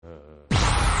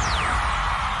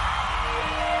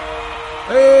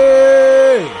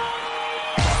Hey!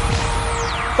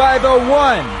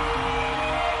 501.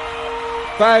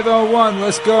 501,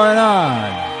 what's going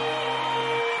on?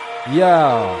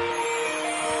 Yo.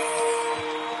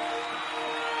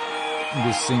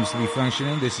 This seems to be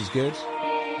functioning. This is good.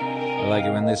 I like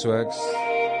it when this works.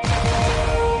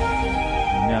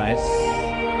 Nice.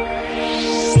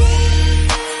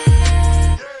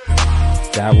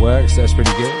 That works. That's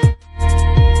pretty good.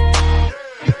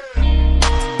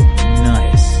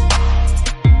 Nice.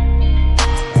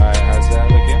 Alright, how's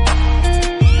that looking?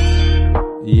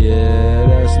 Yeah,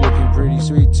 that's looking pretty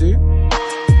sweet too.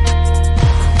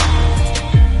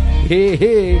 Hey,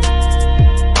 hey.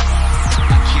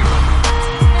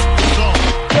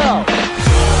 Go.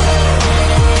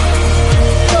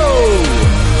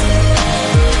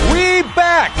 We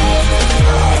back.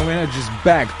 And we're not just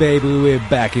back, baby. We're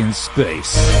back in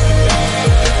space.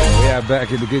 We are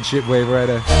back in the good ship Wave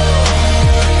Rider.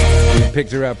 We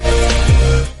picked her up,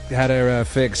 had her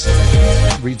fixed,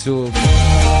 retooled,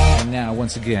 and now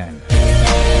once again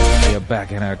we are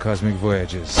back in our cosmic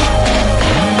voyages.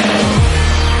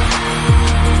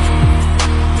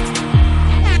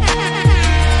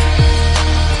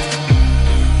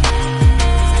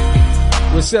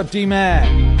 What's up,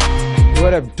 D-Man?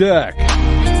 What up, Dirk?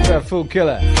 What up, Full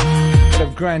Killer? What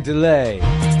up, Grand Delay?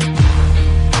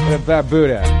 What up,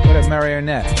 Babuda? What up,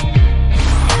 Marionette?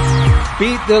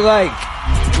 Beat the like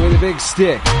with a big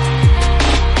stick.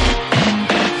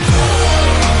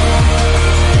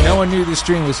 No one knew the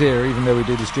stream was here, even though we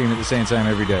did the stream at the same time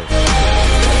every day.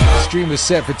 The stream was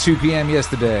set for 2 p.m.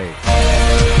 yesterday.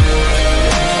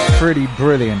 Pretty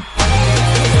brilliant.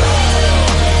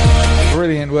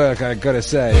 Brilliant work, I gotta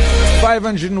say.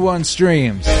 501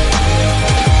 streams.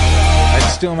 I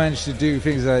still managed to do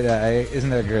things like that, eh? Isn't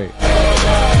that great?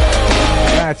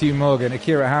 Matthew Morgan,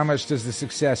 Akira, how much does the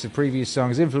success of previous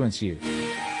songs influence you?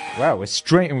 Wow, we're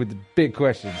straight in with the big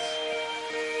questions.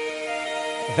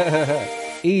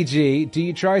 E.g., do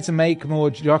you try to make more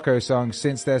Jocko songs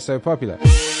since they're so popular?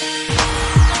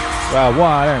 Well, one,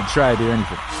 I don't try to do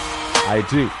anything. I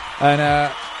do. And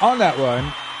on that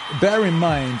one, bear in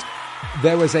mind,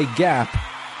 there was a gap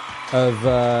of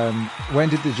when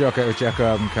did the Jocko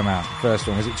album come out? The first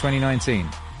one, was it 2019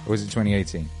 or was it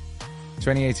 2018?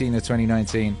 2018 or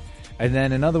 2019, and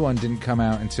then another one didn't come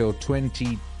out until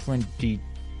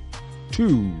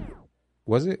 2022.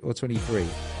 Was it, or 23?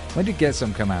 When did Get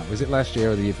Some come out? Was it last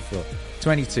year or the year before?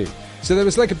 22. So there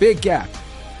was like a big gap,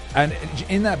 and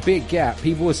in that big gap,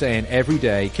 people were saying every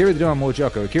day, Kira the Dawn, more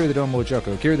Jocko, Kira the Dawn, more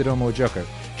Jocko, Kira the Dawn, more Jocko,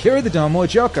 Kira the Dawn, more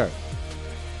Jocko.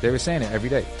 They were saying it every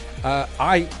day. But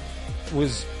I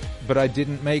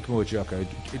didn't make more Jocko.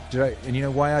 And you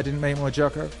know why I didn't make more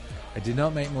Jocko? I did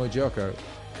not make more Jocko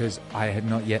because I had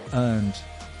not yet earned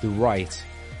the right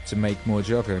to make more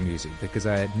Jocko music, because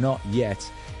I had not yet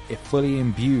fully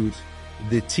imbued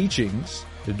the teachings,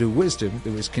 the wisdom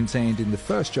that was contained in the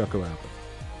first Jocko album.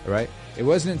 All right? It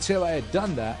wasn't until I had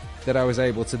done that I was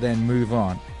able to then move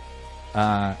on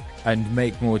and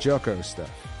make more Jocko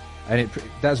stuff. And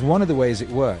that's one of the ways it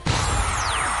works.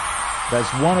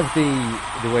 That's one of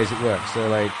the ways it works. So,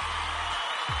 like,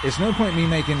 it's no point me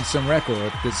making some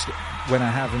record that's when I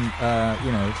haven't,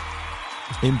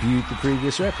 imbued the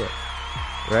previous record,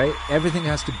 right? Everything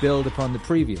has to build upon the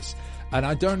previous. And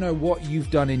I don't know what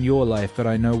you've done in your life, but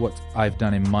I know what I've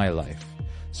done in my life.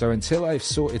 So until I've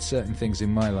sorted certain things in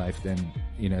my life, then,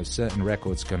 certain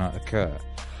records cannot occur.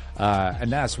 And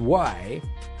that's why...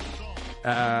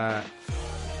 that's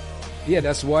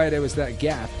why there was that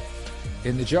gap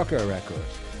in the Jocko record.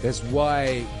 That's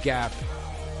why gap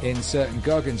in certain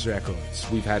Goggins records.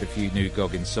 We've had a few new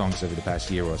Goggins songs over the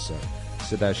past year or so.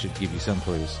 So that should give you some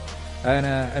clues.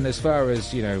 And as far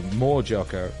as, more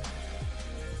Jocko,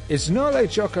 it's not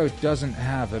like Jocko doesn't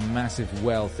have a massive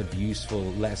wealth of useful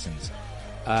lessons.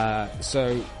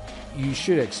 So you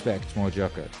should expect more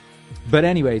Jocko. But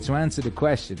anyway, to answer the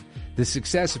question, the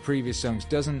success of previous songs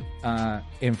doesn't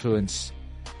influence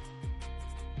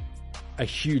a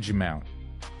huge amount.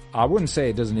 I wouldn't say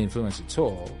it doesn't influence at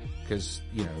all, because,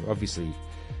 obviously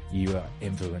you are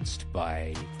influenced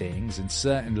by things, and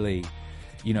certainly,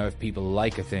 if people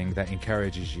like a thing, that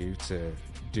encourages you to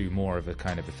do more of a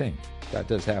kind of a thing. That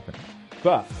does happen.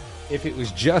 But if it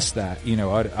was just that,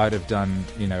 I'd have done,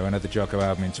 another Jocko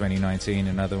album in 2019,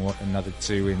 another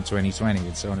two in 2020,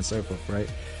 and so on and so forth, right?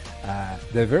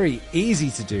 They're very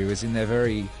easy to do, as in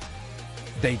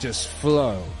they just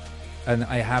flow. And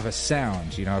I have a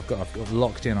sound, I've got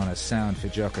locked in on a sound for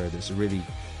Jocko that's a really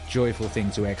joyful thing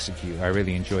to execute. I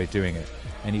really enjoy doing it.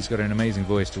 And he's got an amazing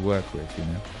voice to work with,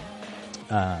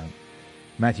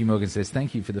 Matthew Morgan says,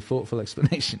 thank you for the thoughtful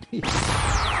explanation.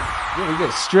 Yeah, we go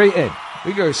straight in.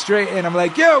 We go straight in. I'm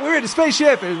like, yo, we're in a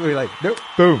spaceship. And we're like, nope,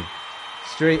 boom.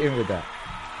 Straight in with that.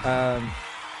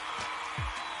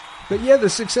 But yeah, the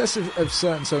success of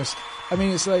certain songs, I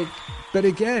mean, it's like, but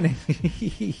again,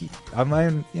 I'm my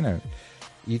own, you know,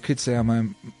 you could say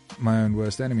I'm my own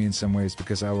worst enemy in some ways,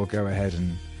 because I will go ahead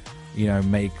and, you know,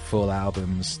 make full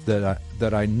albums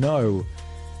that I know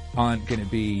aren't going to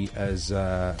be as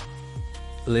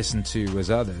listened to as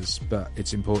others, but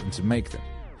it's important to make them.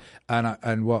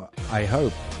 And what I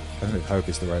hope, I don't know if hope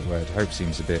is the right word. Hope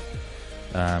seems a bit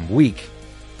weak.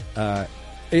 It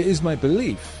is my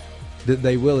belief that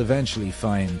they will eventually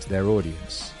find their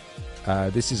audience.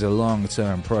 This is a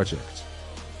long-term project.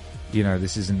 You know,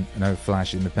 this isn't no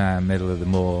flash in the pan, middle of the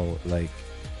mall, like,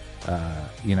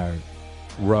 you know,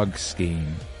 rug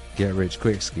scheme, get rich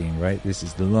quick scheme, right? This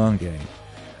is the long game.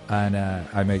 And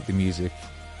I make the music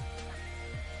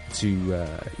to,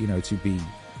 you know, to be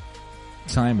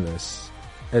timeless,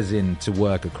 as in to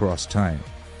work across time.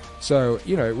 So,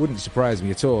 you know, it wouldn't surprise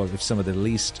me at all if some of the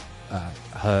least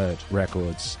heard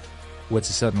records were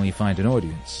to suddenly find an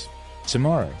audience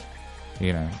tomorrow,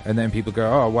 you know, and then people go,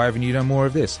 oh, why haven't you done more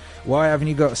of this? Why haven't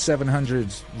you got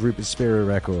 700 Rupert Spira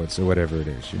records or whatever it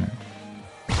is, you know?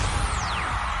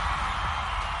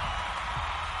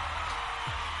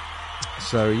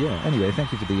 So, yeah, anyway,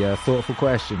 thank you for the thoughtful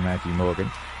question, Matthew Morgan.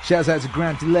 Shouts out to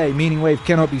Grant Delay, Meaning Wave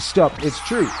cannot be stopped. It's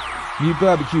true. New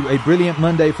Barbecue, a brilliant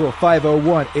Monday for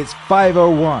 501. It's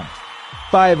 501.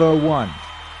 501.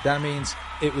 That means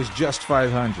it was just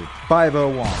 500.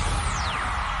 501.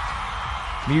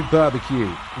 New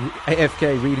Barbecue.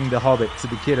 AFK reading The Hobbit to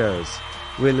the kiddos.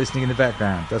 We're listening in the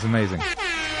background. That's amazing.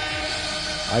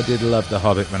 I did love The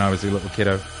Hobbit when I was a little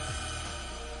kiddo.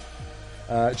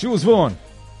 Jules Vaughan.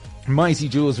 Mighty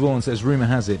Jules Vaughan says, rumor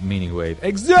has it Meaning Wave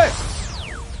exists.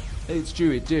 It's true,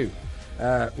 it do.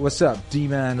 What's up?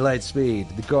 D-Man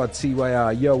Lightspeed. The God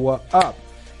TYR. Yo, what up?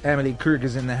 Emily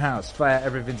Kruger's in the house. Fire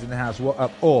Everything's in the house. What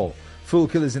up, all? Fool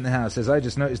Killer's in the house. Says, I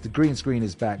just noticed the green screen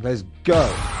is back. Let's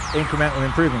go. Incremental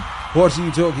improvement. What are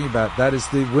you talking about? That is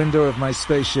the window of my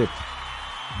spaceship.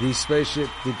 The spaceship,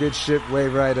 the good ship,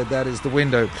 Wave Rider, that is the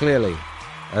window, clearly.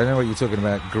 I don't know what you're talking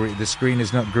about. The screen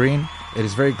is not green. It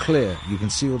is very clear. You can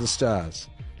see all the stars.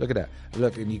 Look at that.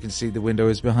 Look, and you can see the window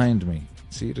is behind me.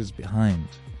 See, it is behind.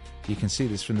 You can see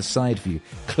this from the side view.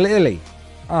 Clearly.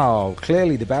 Oh,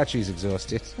 clearly the battery's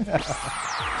exhausted.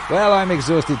 Well, I'm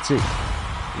exhausted too.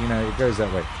 You know, it goes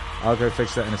that way. I'll go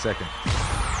fix that in a second.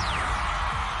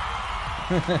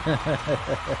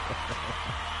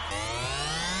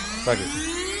 Fuck it.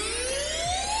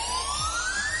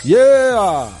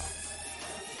 Yeah!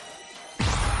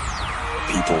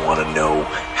 People want to know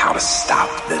how to stop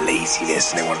the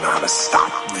laziness, and they want to know how to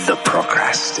stop the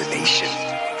procrastination.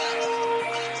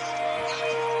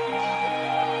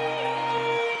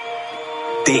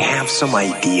 They have some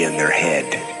idea in their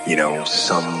head, you know,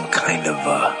 some kind of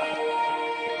a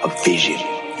vision,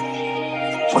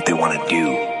 what they want to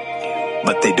do,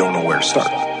 but they don't know where to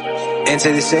start. And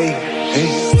so they say, hey,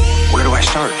 where do I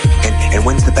start? And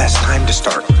when's the best time to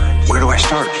start? Where do I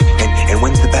start? And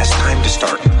when's the best time to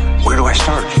start? Where do I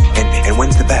start? And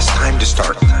when's the best time to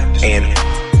start? And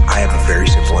I have a very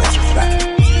simple answer for that.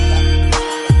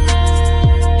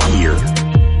 Here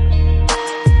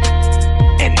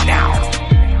and now.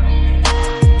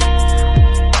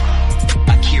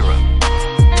 Akira.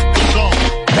 Go.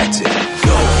 That's it.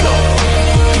 Go.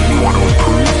 You want to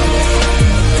improve?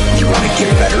 You want to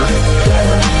get better? Go.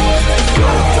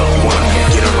 You want to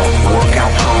get on a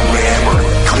workout program or a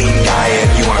clean diet?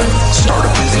 You want to start a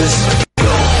business?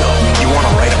 You want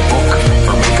to write a book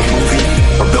or make a movie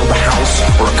or build a house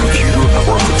or a computer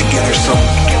or put together some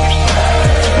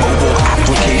mobile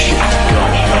application?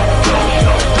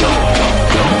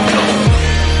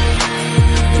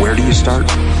 Where do you start?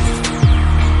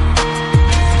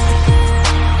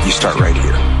 You start right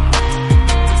here.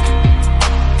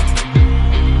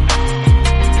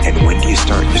 And when do you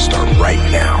start? You start right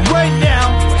now. Right now.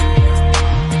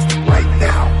 Right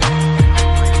now.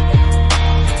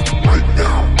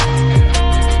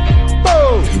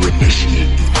 You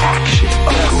initiate the action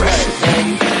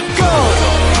aggressively. Go!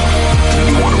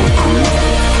 You want to improve?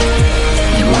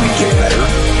 You want to get better?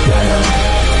 Go.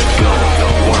 You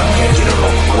want to get on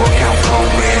a workout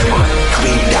program or a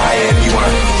clean diet? You want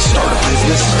to start a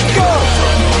business? Go!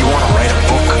 You want to write a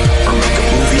book or make a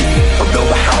movie or build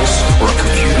a house or a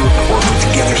computer or put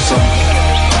together some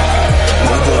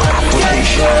mobile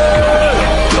application?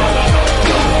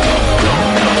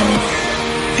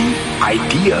 The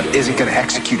idea isn't going to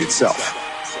execute itself.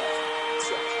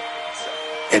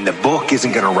 And the book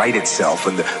isn't going to write itself.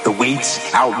 And the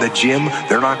weights out in the gym,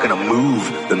 they're not going to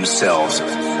move themselves.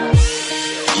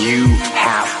 You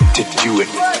have to do it.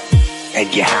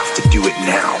 And you have to do it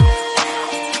now.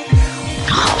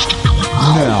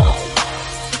 No.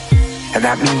 And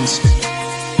that means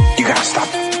you got to stop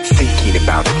thinking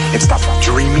about it and stop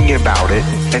dreaming about it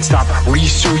and stop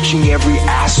researching every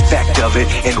aspect of it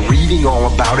and reading all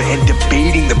about it and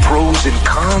debating the pros and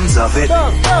cons of it.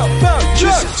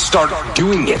 Just start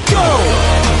doing it. You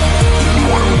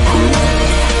want to improve?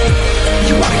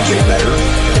 You want to get better?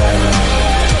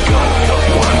 Go.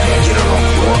 You want to get on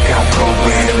a workout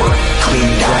program or a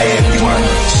clean diet? You want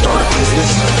to start a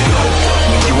business? Go.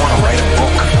 You want to write a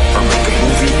book or make a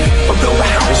movie or build a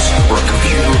house or a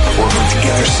computer or put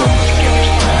together some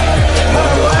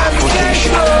mobile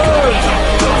application?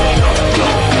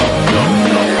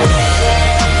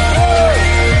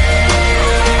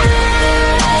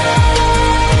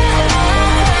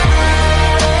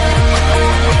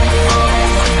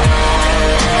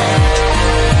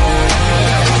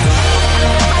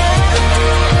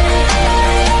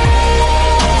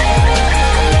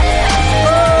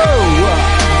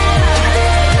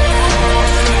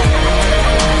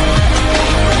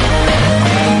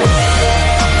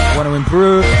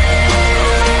 Improve.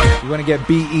 You want to get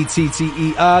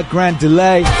BETTER, Grand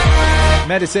Delay.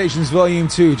 Meditations Volume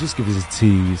 2. Just give us a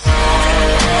tease.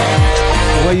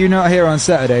 Well, you're not here on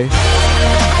Saturday.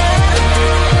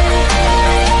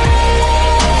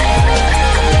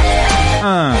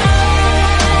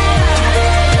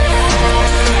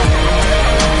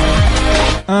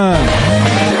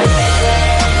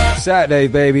 Saturday,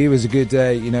 baby, it was a good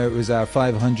day. You know, it was our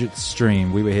 500th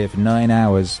stream. We were here for 9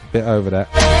 hours, bit over that.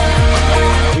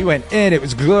 We went in, it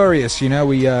was glorious. You know,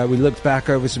 we looked back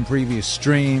over some previous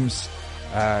streams,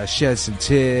 shed some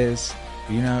tears,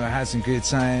 you know, had some good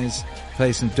times,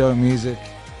 played some dope music,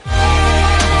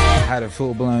 had a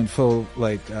full-blown,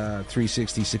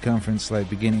 360 circumference, like,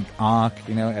 beginning arc,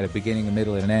 you know, at a beginning, a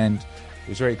middle, and an end. It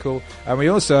was very cool. And we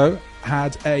also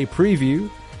had a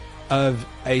preview of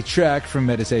a track from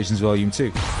Meditations Volume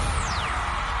 2.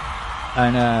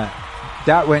 And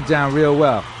that went down real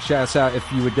well. Shouts out if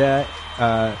you were there.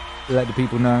 Let the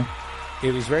people know.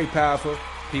 It was very powerful.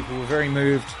 People were very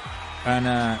moved.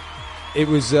 And it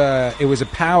was a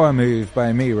power move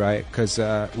by me, right? Because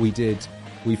we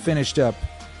finished up.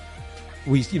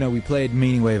 We played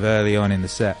Meaning Wave early on in the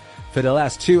set. For the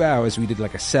last 2 hours, we did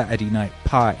like a Saturday night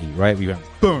party, right? We went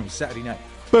boom, Saturday night,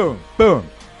 boom, boom.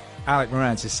 Alec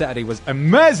Moran's Saturday was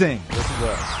amazing. Yes, it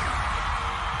was.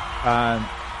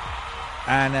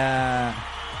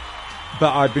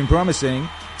 But I'd been promising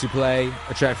to play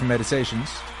a track from Meditations,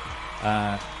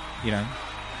 that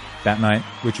night,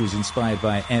 which was inspired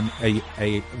by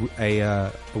a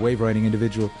wave riding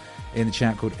individual in the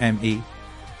chat called ME.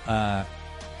 And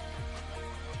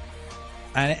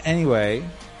anyway,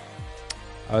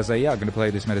 I was like, yeah, I'm going to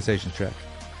play this Meditations track.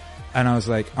 And I was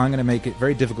like, I'm going to make it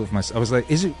very difficult for myself. I was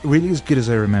like, is it really as good as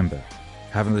I remember?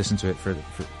 Haven't listened to it for a little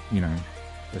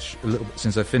bit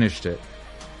since I finished it.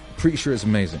 Pretty sure it's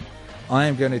amazing. I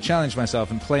am going to challenge myself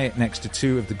and play it next to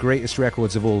two of the greatest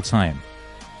records of all time.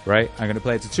 Right? I'm going to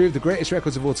play it to two of the greatest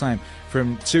records of all time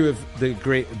from two of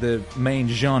the main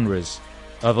genres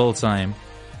of all time.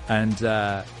 And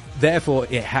therefore,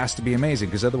 it has to be amazing,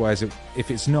 because otherwise, if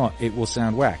it's not, it will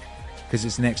sound whack, because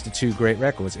it's next to two great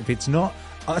records. If it's not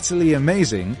utterly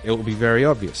amazing, it will be very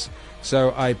obvious.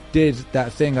 So I did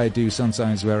that thing I do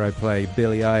sometimes where I play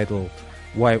Billy Idol,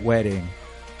 White Wedding,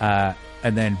 and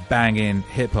then bang in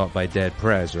Hip Hop by Dead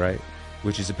Prez, right?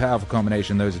 Which is a powerful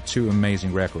combination. Those are two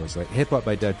amazing records. Like, Hip Hop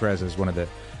by Dead Prez is one of the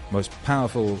most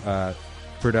powerful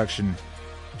production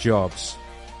jobs.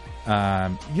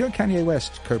 Kanye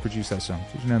West co-produced that song.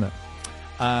 Did you know that?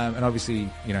 And obviously,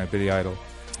 Billy Idol,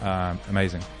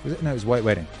 amazing. It was White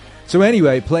Wedding. So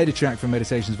anyway, played a track from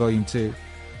Meditations Volume 2.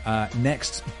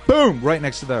 Next, boom, right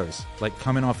next to those. Like,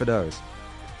 coming off of those.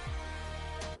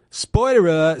 Spoiler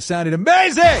alert, sounded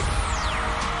amazing!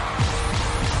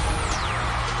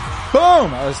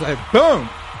 Boom! I was like, boom!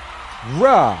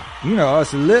 Rah! I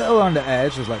was a little on the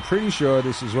edge. I was like, pretty sure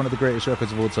this is one of the greatest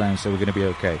records of all time, so we're going to be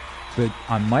okay. But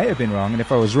I might have been wrong, and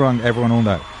if I was wrong, everyone will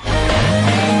know.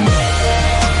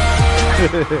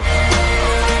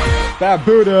 That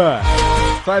Buddha!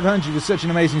 500 was such an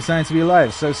amazing sign to be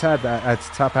alive. So sad that I had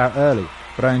to tap out early,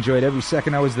 but I enjoyed every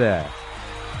second I was there.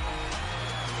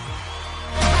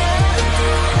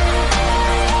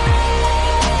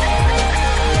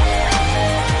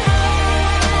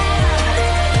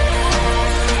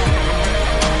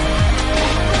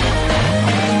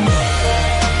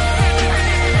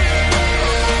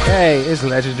 Hey, it's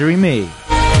Legendary Me.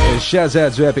 Shouts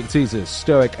out to Epic Teaser,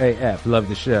 Stoic AF, love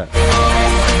the shirt.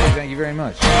 Thank you very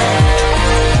much.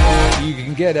 You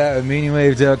can get that at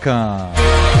meaningwave.com.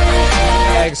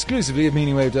 Exclusively at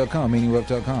meaningwave.com,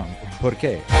 meaningwave.com. ¿Por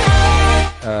qué?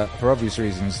 For obvious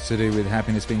reasons, to do with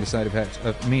happiness being a side effect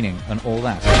of meaning and all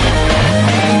that.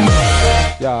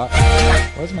 Yeah.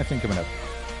 Why isn't my thing coming up?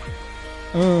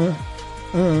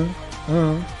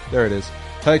 There it is.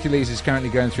 Hercules is currently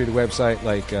going through the website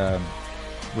like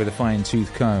with a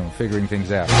fine-tooth comb, figuring things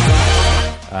out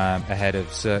ahead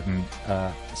of certain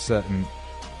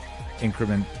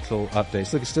incremental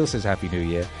updates. Look, it still says Happy New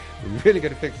Year. We're really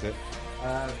going to fix it.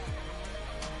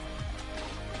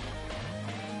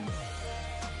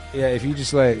 Yeah, if you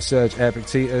just like search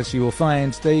Epictetus, you will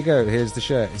find, there you go, here's the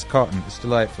shirt. It's cotton, it's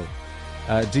delightful.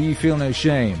 Do you feel no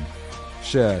shame?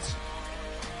 Shirt.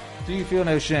 Do you feel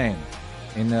no shame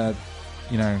in,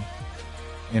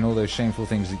 in all those shameful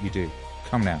things that you do?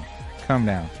 Come now.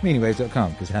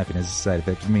 Meaningwave.com, because happiness is a side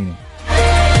effect of meaning.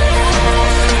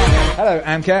 Hello,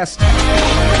 Amcast.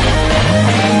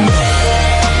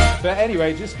 But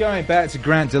anyway, just going back to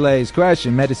Grant Delay's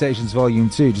question, Meditations Volume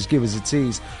 2, just give us a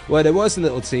tease. Well, there was a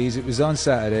little tease. It was on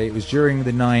Saturday. It was during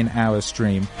the 9-hour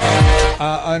stream.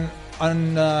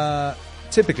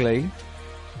 Typically,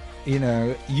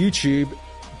 YouTube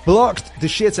blocked the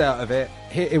shit out of it,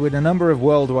 hit it with a number of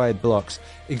worldwide blocks,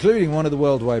 including one of the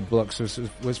worldwide blocks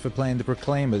was for playing the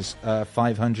Proclaimers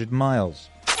 500 Miles.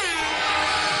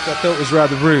 I thought was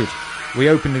rather rude. We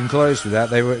opened and closed with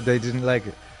that. They didn't like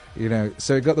it.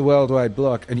 So it got the worldwide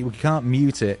block, and you can't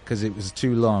mute it because it was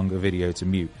too long a video to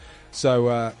mute.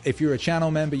 So if you're a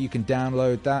channel member, you can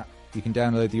download that. You can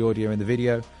download the audio and the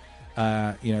video,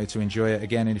 to enjoy it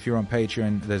again. And if you're on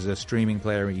Patreon, there's a streaming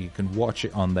player, and you can watch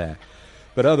it on there.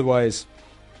 But otherwise,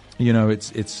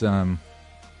 it's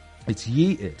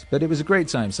yeeted. But it was a great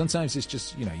time. Sometimes it's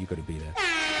just, you got to be there.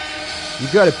 You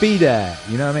got to be there.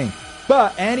 You know what I mean?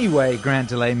 But anyway, Grant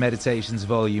Delay Meditations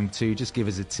Volume 2, just give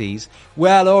us a tease.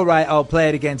 Well, all right, I'll play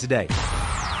it again today.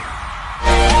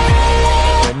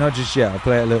 But not just yet. I'll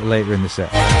play it a little later in the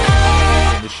set.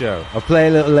 In the show. I'll play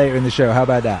a little later in the show. How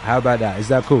about that? Is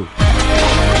that cool?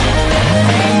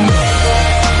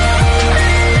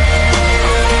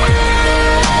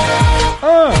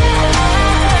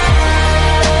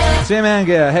 Tim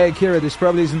Anger, hey Kira, this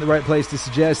probably isn't the right place to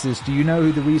suggest this. Do you know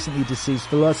who the recently deceased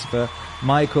philosopher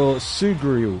Michael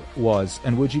Sugru was,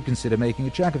 and would you consider making a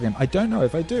track of him? I don't know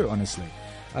if I do, honestly.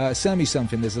 Send me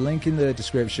something. There's a link in the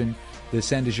description. The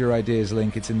Send Us Your Ideas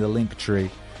link. It's in the link tree.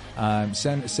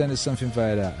 Send us something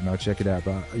via that, and I'll check it out.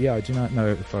 But yeah, I do not know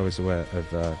if I was aware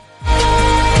of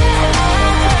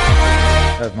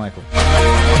Michael.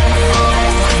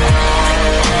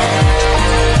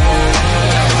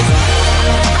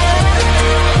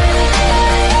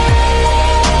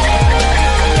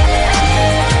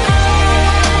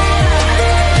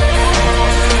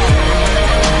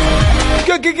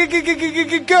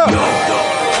 Go! You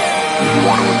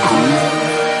want to improve?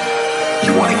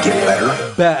 You want to get better?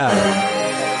 Better.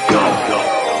 Go.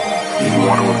 You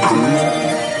want to improve?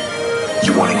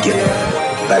 You want to get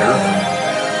better?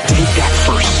 Take that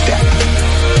first step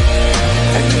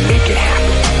and make it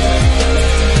happen.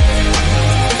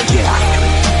 Get after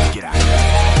it.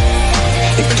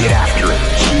 And get after it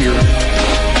here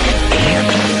and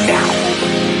now.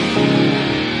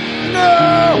 No!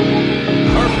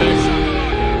 Perfect.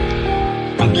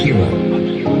 Akira.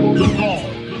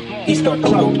 He's got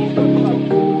clout.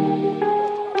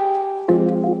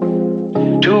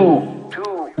 To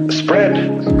spread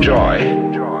joy,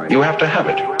 you have to have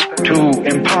it. To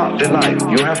impart delight,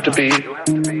 you have to be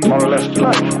more or less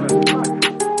delightful.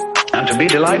 And to be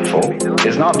delightful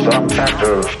is not some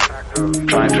factor of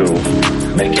trying to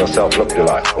make yourself look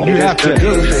delightful. You have to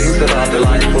do things that are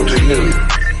delightful to you.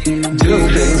 Do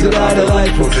things that are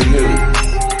delightful to you.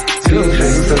 Do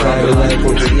things that are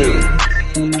delightful to you.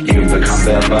 You become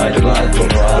thereby delightful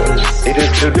to others. It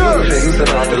is to do things that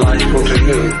are delightful to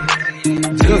you.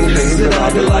 Do things that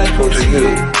are delightful to you.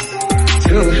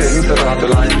 Do things that are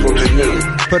delightful to you.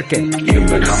 ¿Por qué? You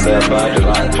become thereby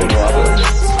delightful to others.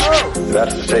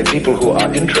 That's to say, people who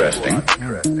are interesting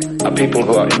are people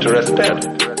who are interested.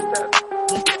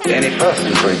 Any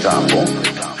person, for example,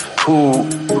 who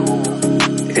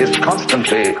is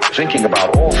constantly thinking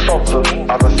about all sorts of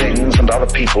other things and other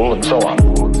people and so on,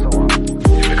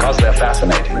 because they're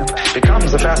fascinating,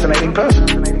 becomes a fascinating person.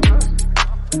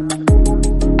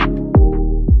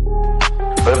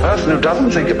 But a person who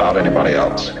doesn't think about anybody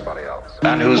else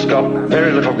and who's got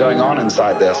very little going on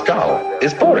inside their skull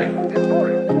is boring.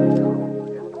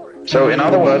 So in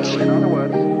other words,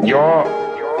 your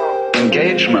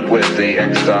engagement with the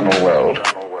external world,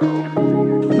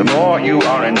 the more you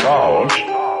are involved,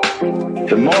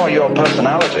 the more your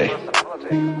personality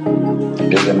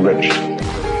is enriched.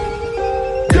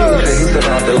 Do things that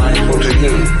are delightful to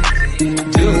you.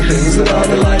 Do things that are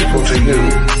delightful to you.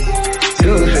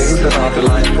 Do things that are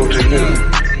delightful to you.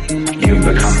 You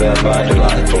become thereby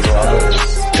delightful to others.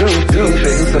 Do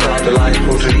things that are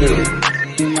delightful to you.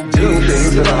 Do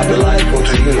things that are delightful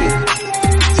to you.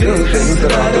 Do things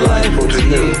that are delightful to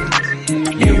you.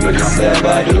 You become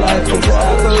thereby delightful to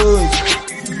others.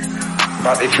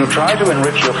 But if you try to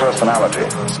enrich your personality,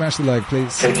 smash the like,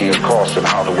 please. Taking a course in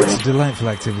how to win, it's a delightful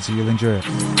activity, you'll enjoy it.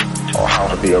 Or how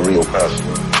to be a real person,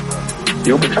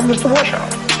 you'll become Mr.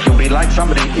 Washout. You'll be like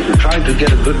somebody who tried to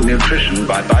get a good nutrition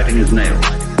by biting his nails,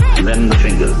 and then the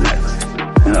fingers next,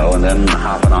 and then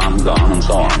half an arm gone and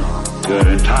so on. You're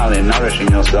entirely nourishing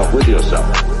yourself with yourself.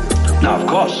 Now, of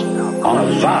course, on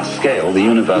a vast scale, the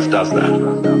universe does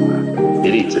that.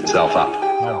 It eats itself up.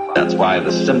 That's why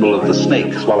the symbol of the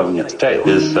snake swallowing its tail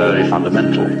is a very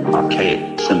fundamental,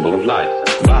 archaic symbol of life.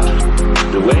 But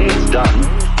the way it's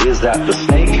done is that the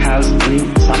snake has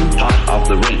in some part of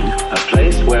the ring a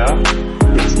place where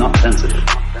it's not sensitive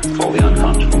for the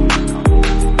unconscious,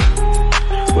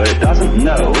 where it doesn't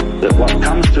know that what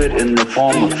comes to it in the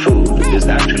form of food is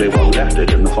actually what left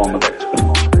it in the form of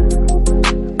excrement.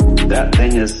 That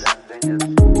thing is...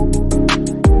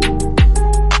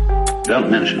 Don't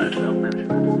mention it.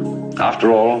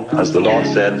 After all, as the Lord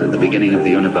said at the beginning of the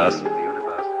universe,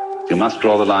 you must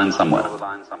draw the line somewhere.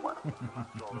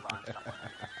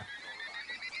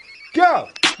 Go!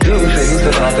 Do things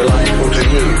that are delightful to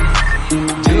you.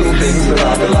 Do things that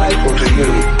are delightful to you.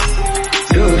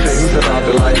 Do things that are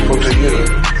delightful to you.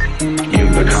 You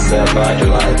become thereby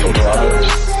delightful to others.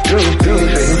 Do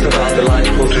things that are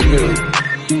delightful to you.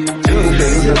 Do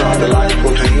things that are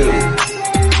delightful to you.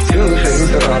 Do things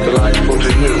that are delightful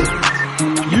to you.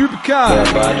 You become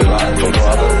thereby delightful to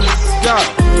others. Go!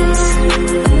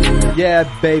 Yeah,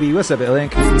 baby. What's up,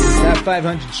 Link? That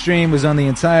 500 stream was on the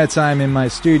entire time in my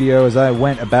studio as I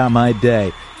went about my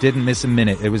day. Didn't miss a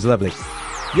minute. It was lovely.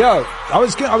 Yo, I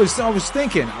was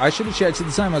thinking I should have checked at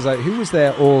the time. I was like, who was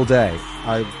there all day?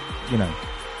 I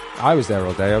was there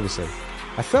all day, obviously.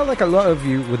 I felt like a lot of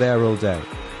you were there all day.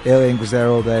 Link was there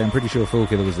all day. I'm pretty sure Fool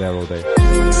Killer was there all day.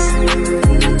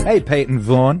 Hey, Peyton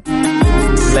Vaughn.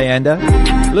 Leander.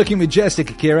 Looking majestic,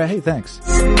 Akira. Hey, thanks.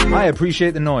 I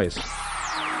appreciate the noise.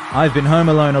 I've been home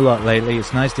alone a lot lately.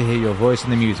 It's nice to hear your voice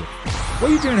and the music.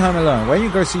 What are you doing home alone? Why don't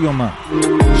you go see your mum?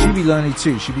 She'd be lonely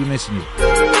too. She'd be missing you.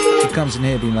 She comes in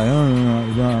here being like, oh,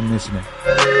 no, I'm missing it.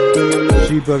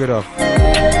 She buggered off.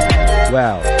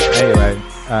 Wow. Anyway,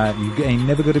 you ain't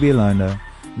never going to be alone, though.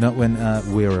 Not when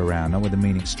we're around. Not when the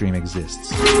Meaningstream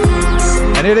exists.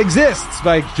 And it exists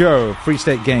by Joe. Free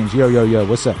State Games. Yo, yo, yo.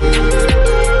 What's up?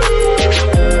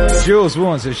 Jules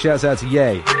Warren says, shouts out to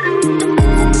Yay.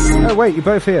 Oh, wait, you're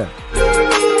both here.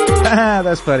 Haha,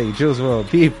 that's funny. Jules Warren.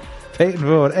 Peep. Peyton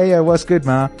Vaughan. Hey, yo, what's good,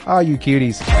 ma? Oh, you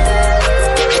cuties.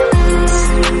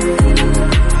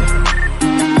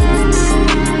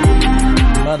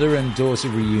 Mother and daughter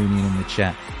reunion in the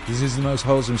chat. This is the most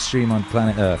wholesome stream on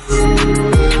planet Earth.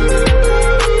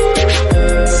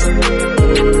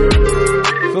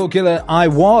 Full Killer, I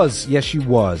was. Yes, you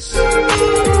was.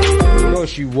 Of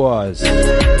course you was.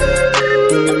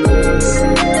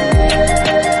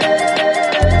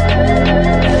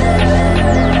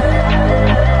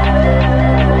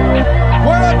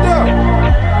 What up, though?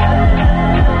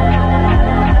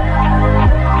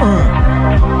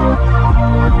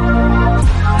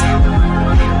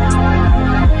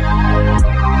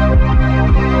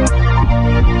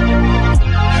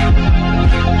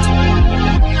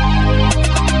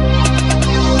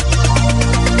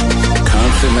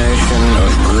 Consummation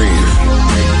of grief.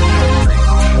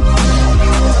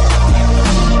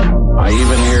 I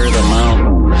even hear the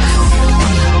mountains,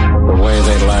 the way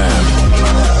they laugh,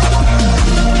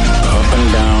 up and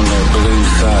down their blue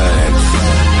sides,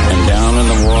 and down in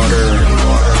the water,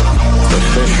 the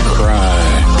fish cry,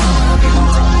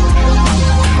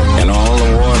 and all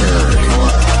the water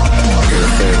is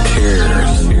their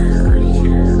tears.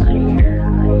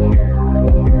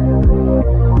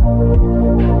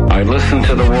 I listen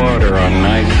to the water on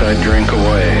nights I drink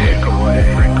away,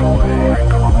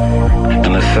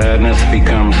 and the sadness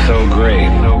becomes so great.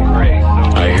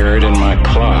 I hear it in my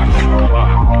clock.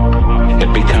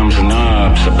 It becomes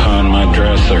knobs upon my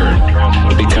dresser.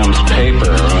 It becomes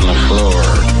paper on the floor.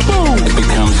 It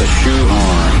becomes a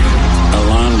shoehorn, a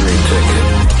laundry ticket.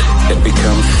 It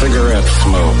becomes cigarette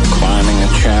smoke climbing a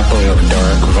chapel of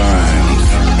dark vines.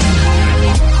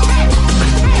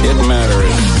 It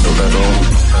matters little.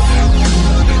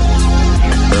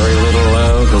 Very little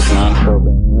love is not so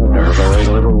bad. or very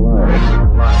little life.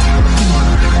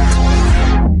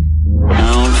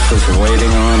 Ounces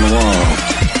waiting on wall.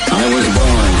 I was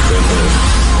born for this.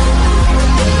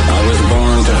 I was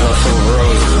born to hustle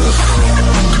roses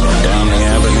down the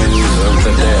avenues of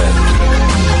the dead.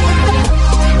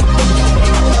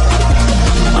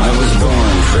 I was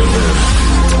born for this.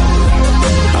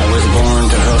 I was born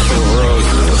to hustle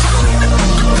roses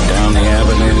down the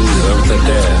avenues of the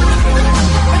dead.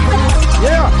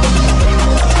 Yeah.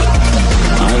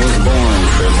 I was born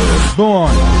for this.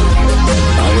 Born.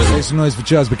 I was Make some noise for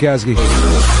Charles Bukowski. down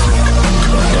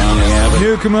the avenue.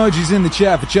 New emojis in the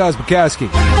chat for Charles Bukowski.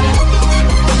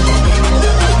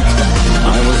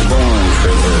 I was born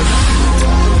for this.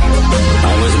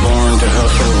 I was born to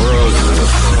hustle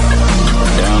roses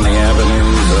down the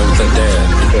avenues of the dead.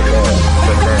 The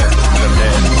dead.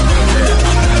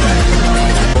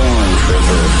 Born for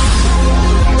this.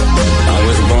 I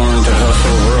was born to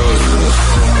hustle roses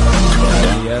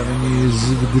down The avenues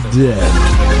of the dead.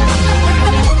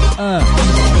 I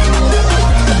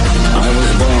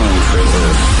was born for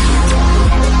this.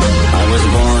 I was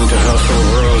born to hustle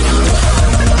roses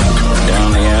down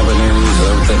the avenues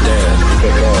of the dead. The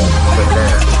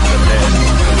dead.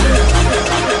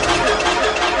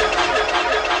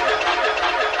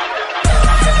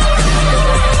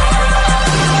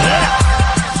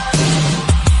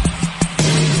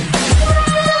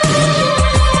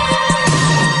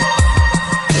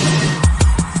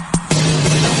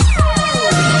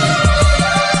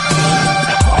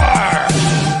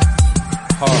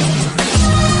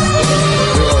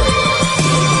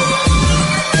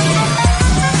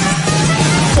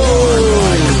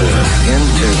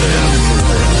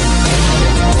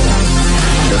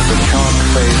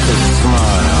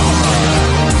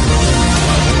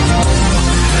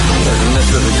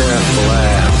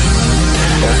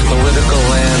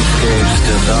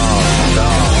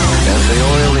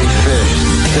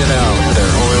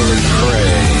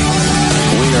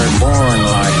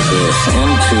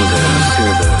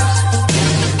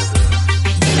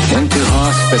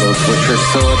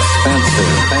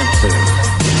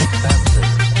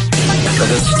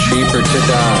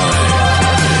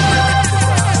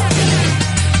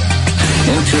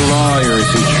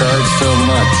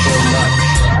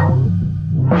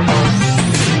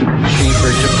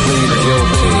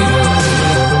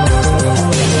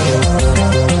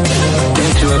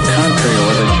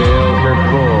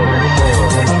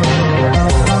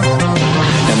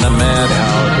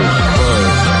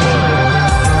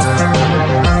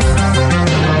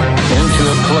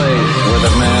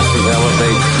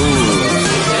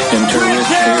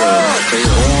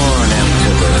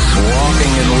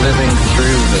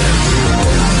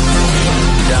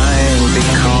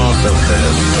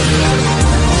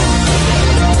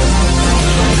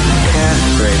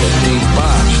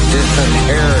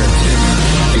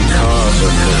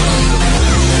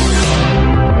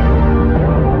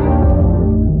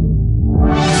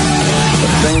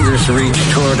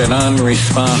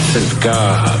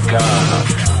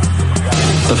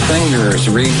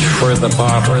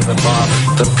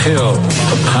 The pill,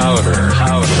 the powder.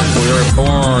 We are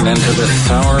born into this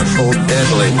powerful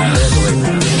deadliness.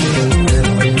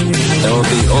 There will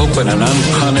be open and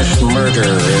unpunished murder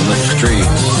in the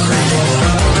streets.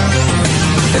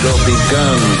 It will be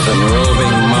guns and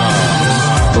roving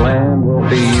mobs. Land will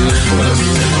be useless.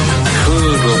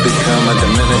 Food will become a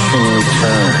diminishing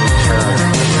return.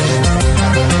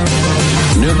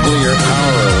 Nuclear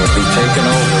power will be taken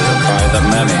over by the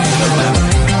many.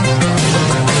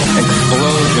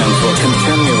 Explosions will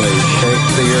continually shake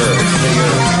the earth.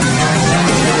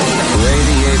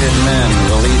 Radiated men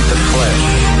will eat the flesh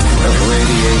of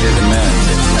radiated men.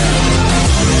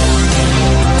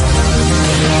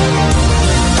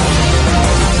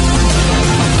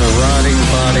 The rotting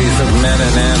bodies of men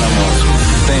and animals will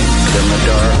sink in the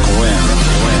dark wind.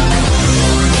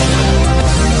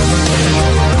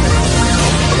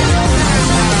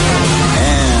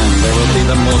 There will be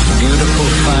the most beautiful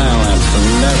silence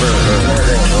never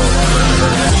heard.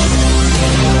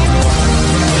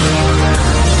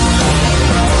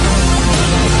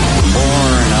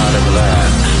 Born out of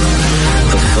that,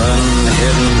 the sun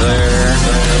hidden there,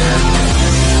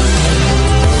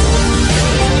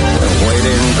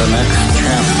 awaiting the next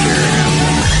chapter.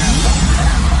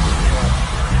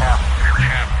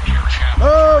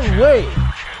 Oh, wait.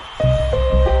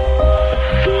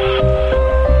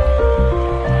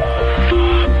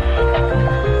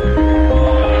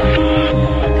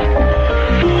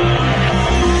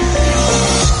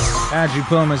 Andrew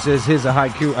Pullman says, here's a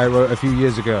haiku I wrote a few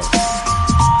years ago.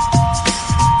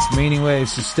 Meaning wave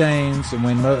sustains, and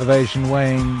when motivation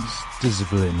wanes,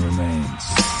 discipline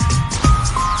remains.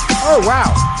 Oh,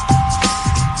 wow.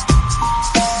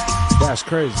 That's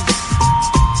crazy.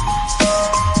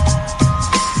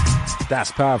 That's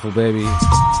powerful, baby.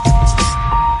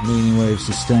 Meaning wave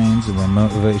sustains, and when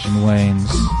motivation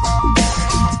wanes,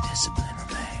 discipline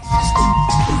remains.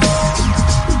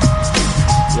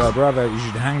 Yo, bravo, you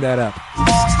should hang that up.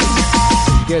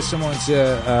 You get someone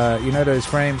to, you know those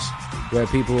frames where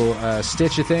people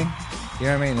stitch a thing? You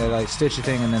know what I mean? They like stitch a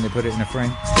thing and then they put it in a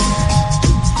frame.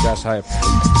 That's hype.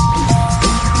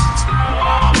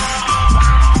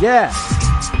 Yeah.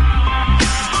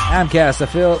 Amcast, I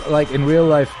feel like in real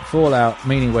life Fallout,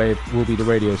 Meaning Wave will be the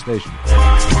radio station.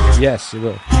 Yes, it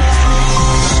will.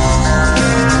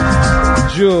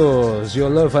 Jules, your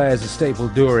lo-fi is a staple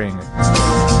during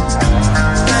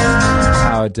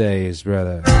our days,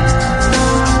 brother.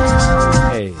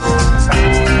 Hey.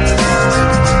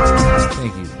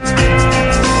 Thank you.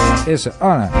 It's an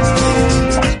honor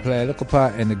to play a little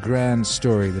part in the grand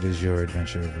story that is your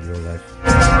adventure of your life.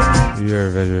 Your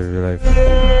adventure of your life.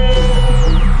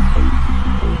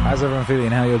 How's everyone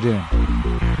feeling? How you're doing?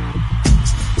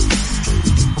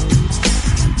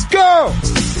 Go!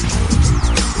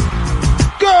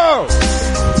 Go!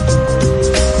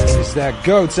 It's that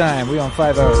go time. We on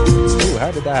 5 hours. Ooh,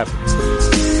 how did that happen?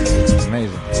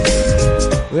 Amazing.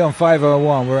 We on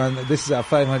 501. We're on. This is our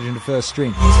 501st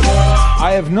stream.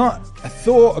 I have not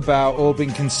thought about or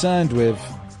been concerned with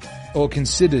or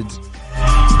considered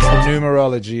the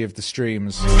numerology of the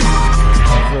streams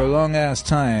for a long ass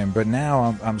time, but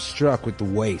now I'm struck with the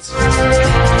weight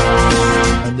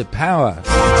and the power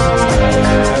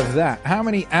of that. How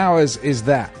many hours is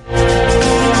that? You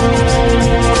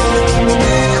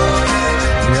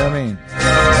know what I mean?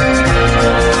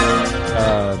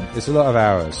 It's a lot of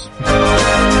hours.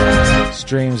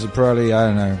 Streams are probably, I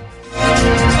don't know.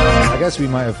 I guess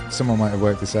someone might have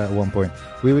worked this out at one point.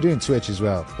 We were doing Twitch as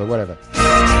well, but whatever.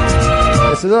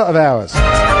 It's a lot of hours.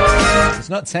 It's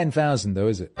not 10,000 though,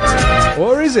 is it?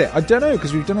 Or is it? I don't know,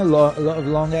 because we've done a lot of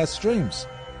long ass streams.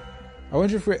 I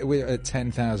wonder if we're at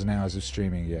 10,000 hours of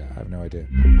streaming. Yeah, I have no idea.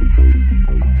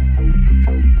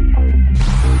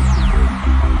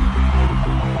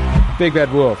 Big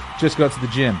Bad Wolf just got to the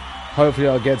gym. Hopefully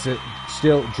I'll get to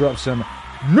still drop some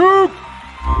Nope!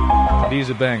 These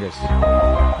are bangers.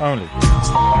 Only.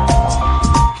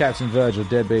 Captain Virgil,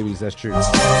 Dead Babies, that's true.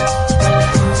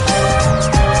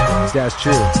 That's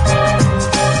true.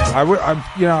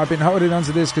 I've been holding on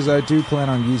to this because I do plan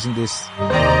on using this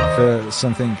for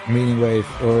something Meaning Wave,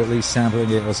 or at least sampling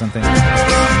it or something.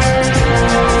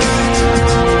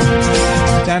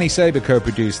 Danny Saber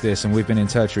co-produced this, and we've been in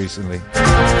touch recently.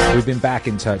 We've been back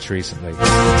in touch recently.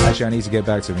 Actually, I need to get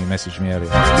back to him. He messaged me earlier.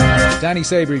 Danny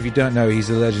Saber, if you don't know, he's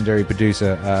a legendary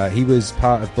producer. He was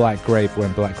part of Black Grape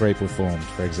when Black Grape were formed,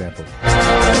 for example.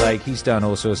 Like, he's done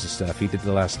all sorts of stuff. He did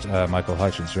the last Michael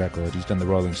Hutchence record. He's done the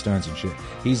Rolling Stones and shit.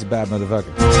 He's a bad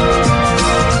motherfucker.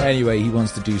 Anyway, he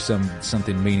wants to do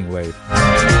something Meaning Wave.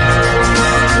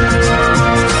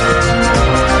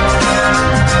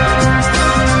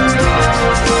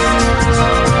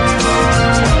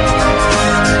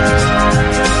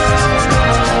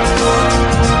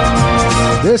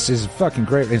 This is a fucking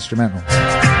great instrumental.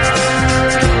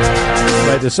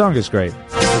 Like, the song is great.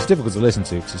 It's difficult to listen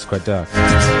to because it's quite dark.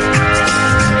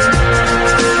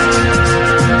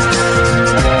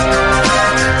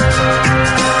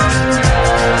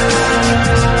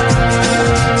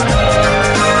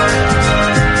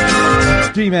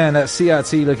 D-Man, that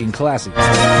CRT looking classic.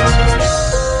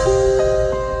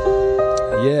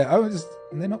 Yeah,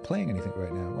 they're not playing anything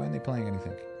right now. Why aren't they playing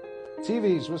anything?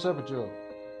 TVs, what's up with Joe?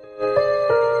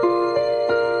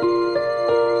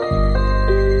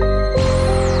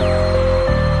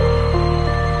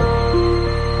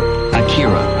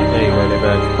 Akira. Hey, right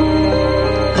back.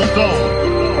 Let's go.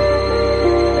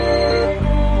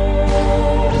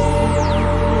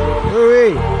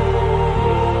 Ooh-wee.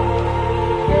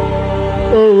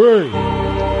 Ooh-wee.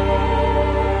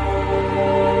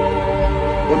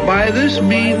 But by this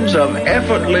means of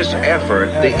effortless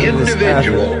effort, the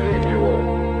individual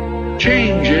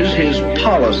changes his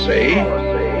policy.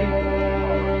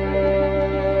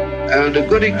 And a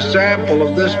good example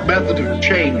of this method of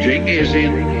changing is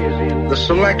in the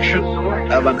selection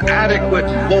of an adequate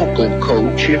vocal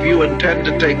coach if you intend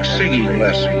to take singing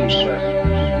lessons.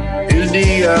 In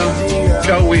the,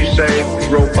 shall we say,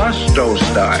 robusto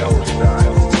style,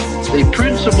 the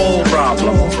principal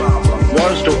problem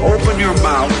was to open your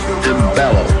mouth and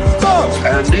bellow.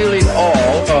 And nearly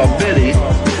all, or many,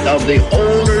 of the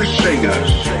older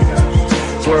singers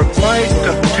were quite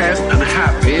content and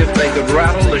happy if they could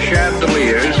rattle the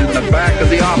chandeliers in the back of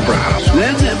the opera house.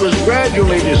 Then it was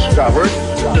gradually discovered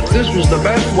that this was the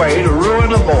best way to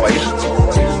ruin a voice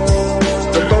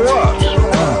that there was.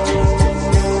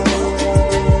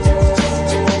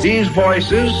 These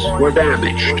voices were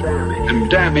damaged, and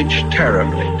damaged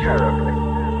terribly.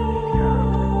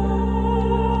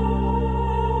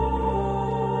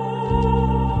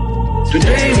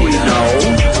 Today we know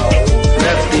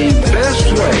that the best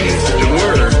way to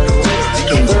learn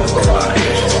to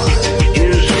vocalize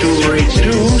is to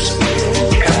reduce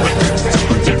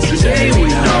effort. Today we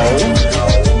know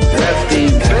that the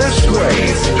best way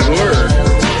to learn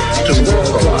to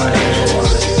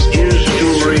vocalize is to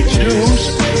reduce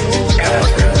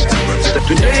effort.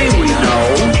 Today we know.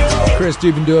 Chris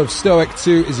Dubendorf, Stoic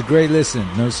 2 is a great listen.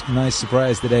 Nice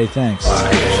surprise today, thanks.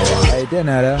 I didn't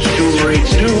know that. To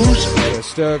reduce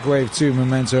Stoic Wave 2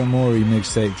 Memento Mori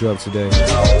mixtape dropped today.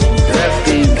 That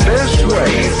the best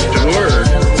way to learn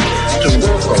to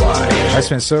vocalize. I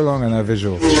spent so long on that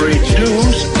visual.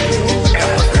 Reduce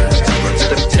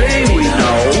effort. Today we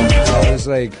know. It's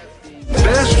like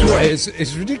Best way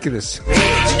it's ridiculous. to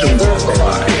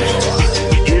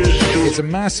vocalize is to It's a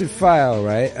massive file,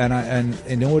 right? And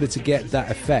in order to get that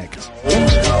effect,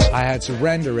 I had to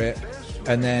render it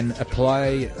and then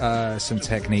apply some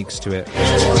techniques to it,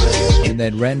 and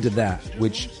then render that,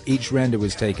 which each render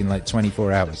was taking like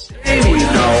 24 hours. Today we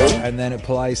know. And then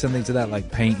apply something to that, like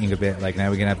painting a bit, like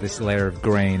now we're going to have this layer of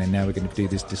grain, and now we're going to do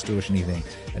this distortion-y thing,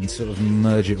 and sort of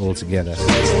merge it all together.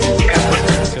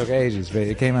 It took ages, but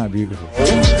it came out beautiful.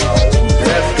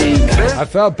 That the best I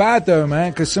felt bad though, man,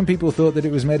 because some people thought that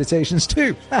it was Meditations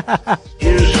too.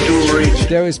 is to reach.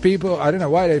 There was people, I don't know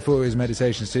why they thought it was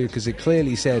Meditations 2, because it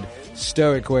clearly said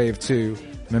Stoic Wave 2,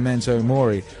 Memento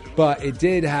Mori. But it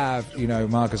did have, you know,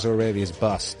 Marcus Aurelius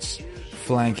busts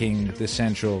flanking the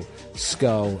central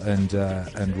skull and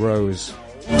rose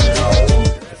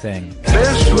thing.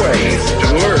 Best way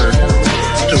to learn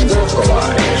to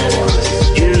vocalize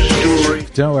is to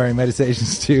reach. Don't worry,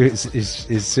 Meditations 2 is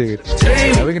soon.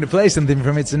 Today, We're going to play something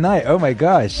from it tonight. Oh my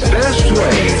gosh. best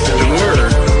way to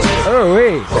learn Oh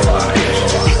wait.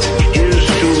 is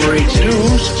to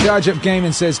reduce. Charge Up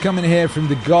Gaming says, coming here from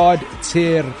the God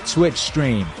Tier Twitch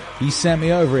stream. He sent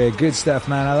me over here. Good stuff,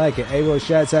 man. I like it. Hey, well,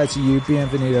 shouts out to you.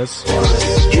 Bienvenidos.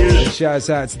 And shouts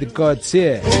out to the God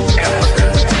Tier.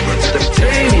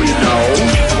 Today we know.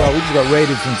 Well, we just got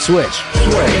raided from Twitch.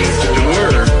 Way to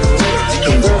learn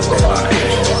to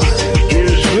vocalize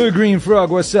is Blue Green Frog,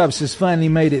 what's up? Says, finally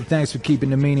made it. Thanks for keeping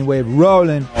the meaning wave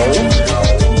rolling.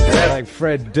 Like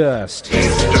Fred Durst. to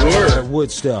learn At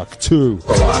Woodstock 2. is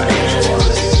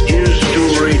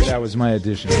to reach. That was my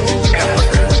addition.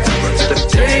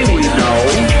 Today we know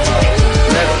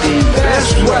that the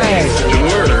best way to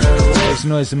learn It's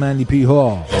noise to Manly P.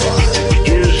 Hall.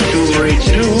 is to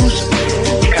reduce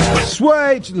effort.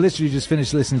 Sway! Literally just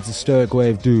finished listening to Stoic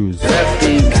Wave Dudes. That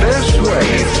the best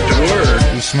way to learn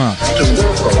You smart. to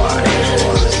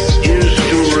vocalize is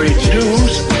to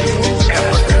reduce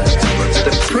effort.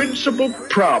 The principal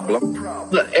problem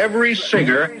that every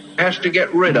singer has to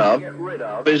get rid of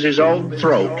is his own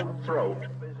throat.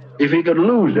 If he could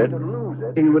lose it,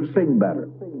 he would sing better.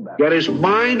 Get his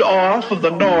mind off of the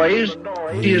noise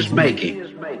he is making.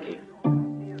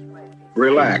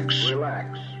 Relax.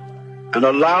 And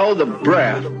allow the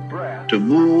breath to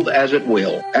move as it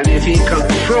will. And if he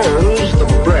controls the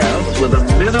breath with a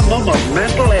minimum of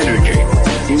mental energy,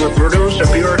 he will produce a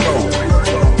pure tone.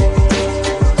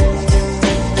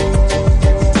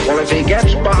 Well, if he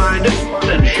gets behind it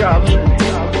and shoves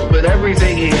with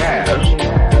everything he has,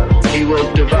 he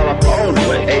will develop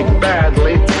only a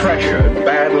badly pressured,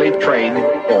 badly trained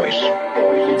voice.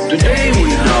 Today we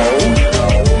know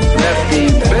that the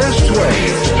best way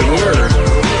to learn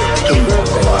to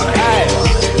vocalize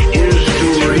is to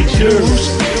reduce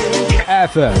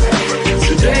Effort.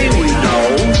 Today we know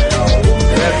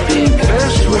that the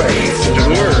best way to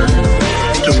learn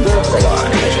to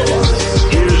vocalize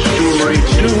is to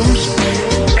reduce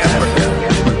effort.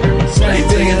 Same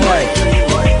thing in life.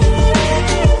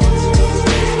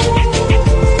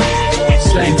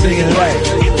 Same thing in life.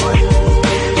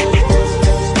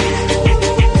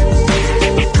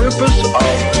 The purpose of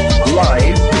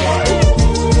life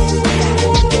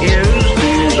is to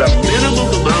use a minimum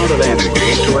amount of energy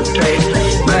to attain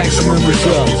maximum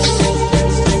results.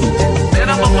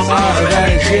 Minimum amount of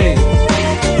energy.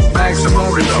 Maximum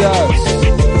results.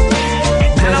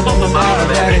 Minimum amount of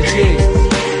energy.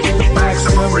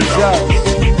 Maximum results.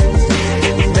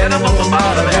 Minimum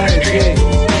amount of energy.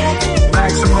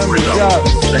 Maximum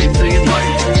results. Same thing in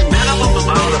life. Minimum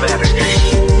amount of energy.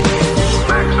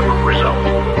 Maximum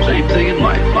results. Same thing in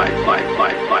life. Life.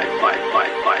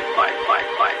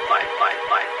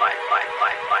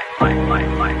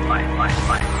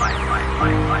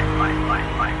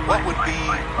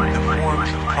 the forms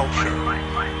of culture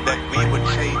that we would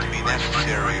say to be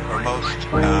necessary or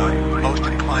most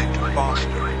inclined to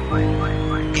foster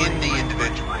in the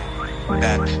individual,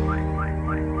 that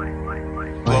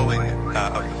glowing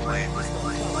of the flame.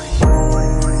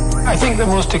 I think the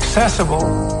most accessible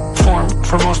form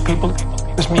for most people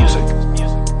is music.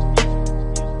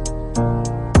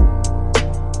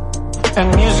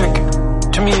 And music,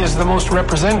 to me, is the most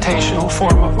representational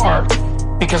form of art,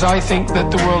 because I think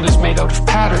that the world is made out of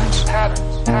patterns.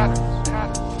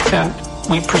 And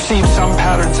we perceive some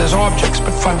patterns as objects,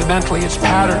 but fundamentally it's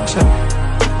patterns.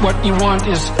 And what you want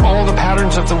is all the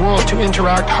patterns of the world to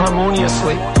interact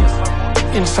harmoniously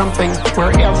in something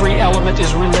where every element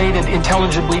is related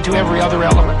intelligibly to every other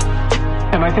element.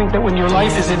 And I think that when your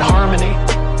life is in harmony,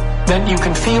 then you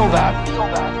can feel that.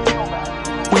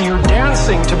 When you're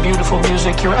dancing to beautiful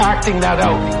music, you're acting that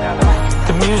out.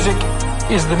 The music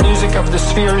is the music of the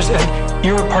spheres, and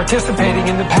you're participating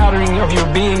in the patterning of your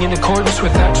being in accordance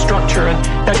with that structure, and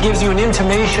that gives you an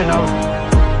intimation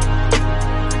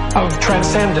of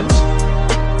transcendence.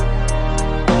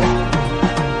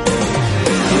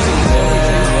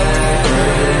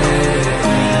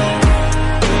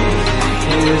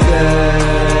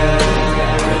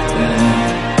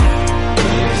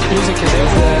 Music is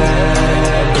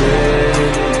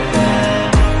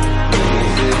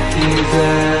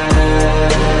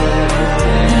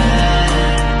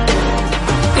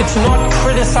it's not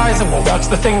criticizable. That's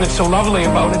the thing that's so lovely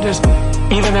about it, is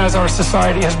even as our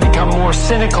society has become more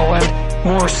cynical and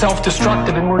more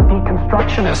self-destructive and more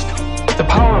deconstructionist, the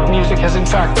power of music has in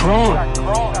fact grown.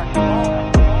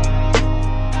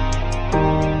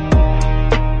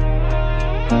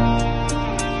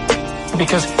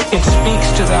 Because it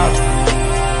speaks to that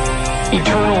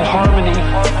eternal harmony.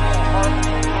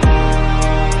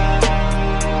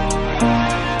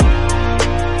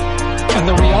 And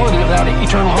the reality of that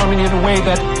eternal harmony in a way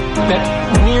that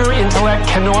mere intellect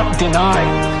cannot deny.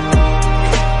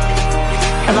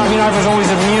 And I mean, I was always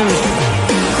amused.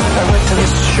 I went to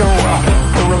this show,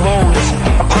 the Ramones,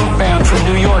 a punk band from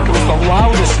New York. It was the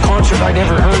loudest concert I'd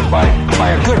ever heard by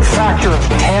a good factor of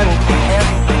 10.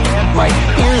 My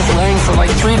ears rang for like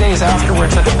 3 days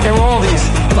afterwards. There were all these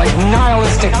like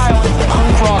nihilistic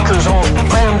punk rockers all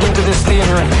crammed into this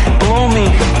theater, and below me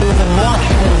there was a mosh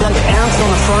pit like ants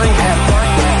on a frying pan.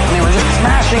 And they were just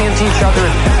smashing into each other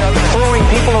and throwing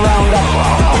people around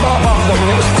above them. And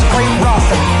it was quite rough.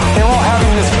 And they were all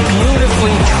having this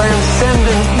beautifully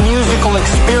transcendent musical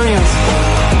experience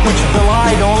which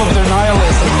belied all of their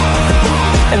nihilism.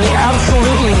 And they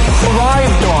absolutely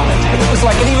thrived on it. It was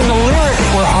like, and even the lyrics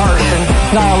were harsh and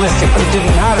nihilistic, but it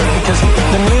didn't matter because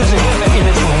the music in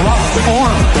its rough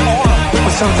form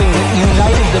was something that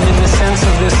united them in the sense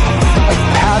of this like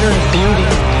patterned beauty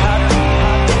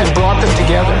and brought them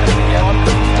together.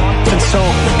 And so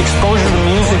exposure to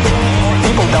music,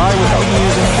 people die without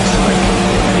music. It's like,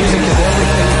 music is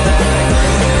everything.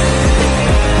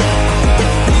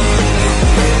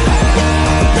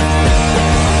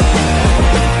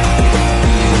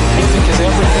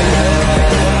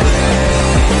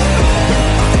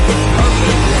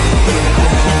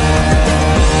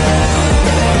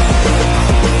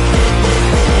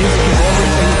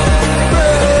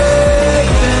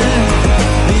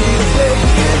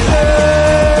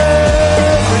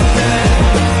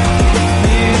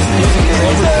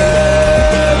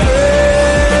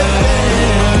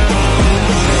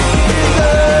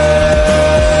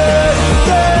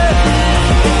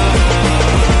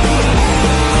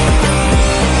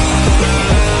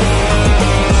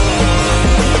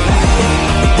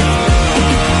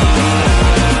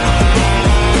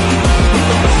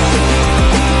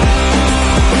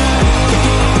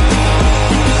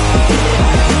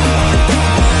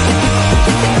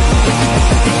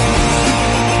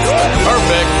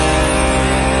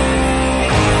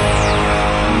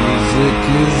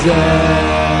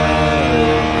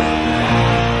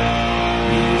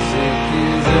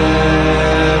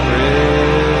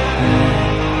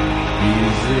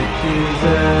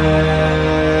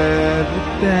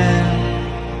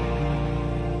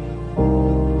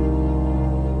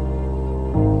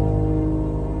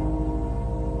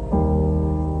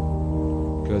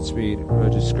 Godspeed,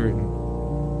 Roger Scruton.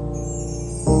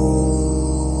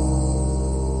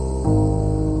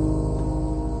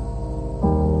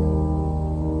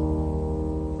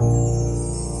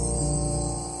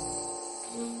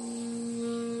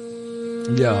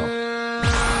 Yo.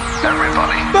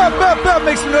 Everybody. Bop,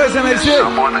 make some noise on that shit.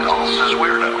 Someone else's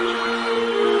weirdo.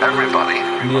 Everybody.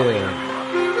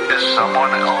 Yeah. Is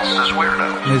someone else's weirdo.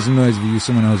 Make some noise if you're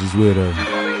someone else's weirdo.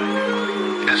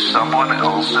 Is someone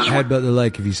else's Headbutt the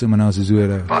like if you're someone else's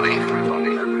weirdo.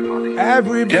 Everybody.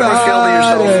 Everybody. Do you ever feel to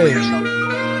yourself, man,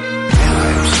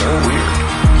 I am so weird.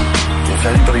 If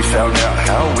anybody found out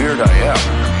how weird I am,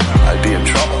 I'd be in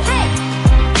trouble.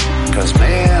 Because,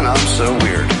 man, I'm so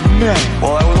weird.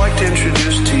 Well, I would like to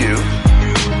introduce to you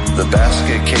the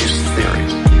basket case theory,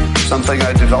 something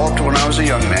I developed when I was a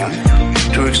young man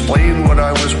to explain what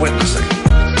I was witnessing.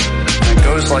 And it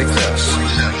goes like this.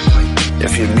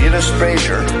 If you meet a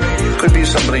stranger, could be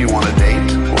somebody you want to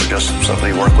date or just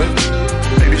somebody you work with,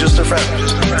 maybe just a friend.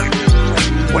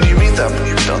 When you meet them,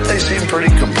 don't they seem pretty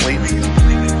complete?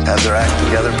 Have their act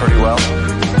together pretty well?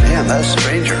 Man, that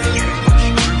stranger.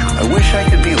 I wish I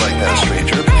could be like that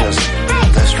stranger because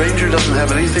that stranger doesn't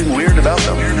have anything weird about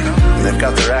them. They've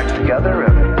got their act together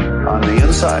and on the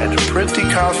inside, pretty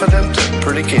confident and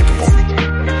pretty capable.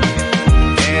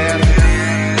 And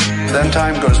then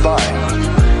time goes by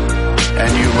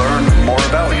and you learn more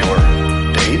about your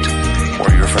date or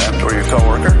your friend or your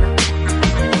coworker.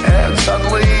 And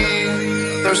suddenly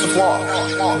there's a flaw.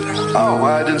 Oh,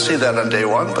 I didn't see that on day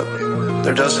one, but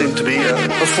there does seem to be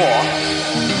a flaw.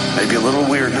 Maybe a little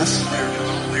weirdness.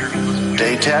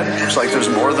 Day 10, looks like there's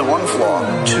more than one flaw.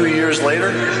 2 years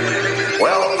later,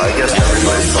 well, I guess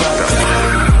everybody's fucked up.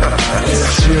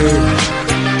 It's true.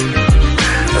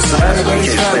 That's the basket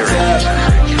case theory.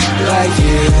 Like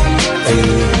you.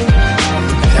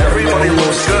 Everybody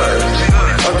looks good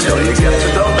until you get to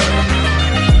know them.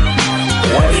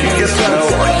 Once you get to know a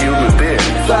human being,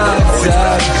 Thoughts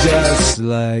are just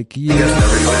like you. I guess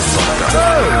everybody's fucked up.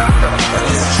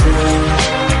 It's true.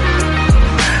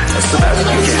 That's the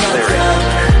basket case theory.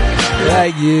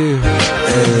 Like you.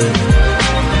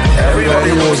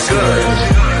 Everybody looks good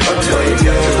until you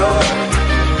get to know them.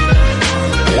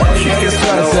 Once you get to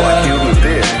know a human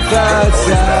being, Thoughts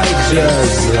are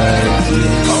just like you.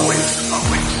 always.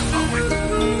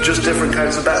 Just different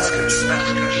kinds of baskets.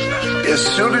 As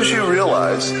soon as you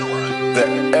realize that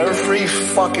every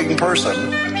fucking person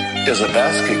is a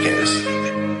basket case,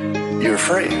 you're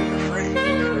free.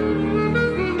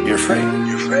 You're free.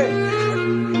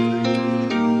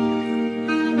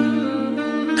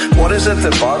 What is it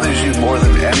that bothers you more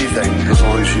than anything as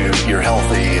long as you're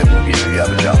healthy and you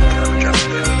have a job?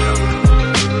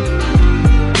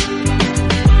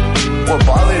 What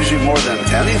bothers you more than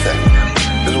anything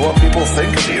is what people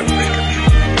think of you,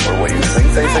 or what you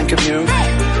think they think of you,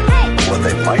 what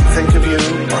they might think of you,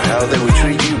 or how they would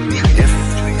treat you if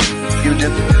you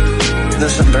did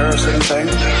this embarrassing thing.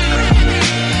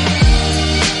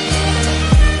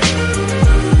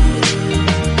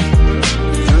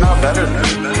 They're not better than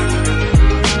you.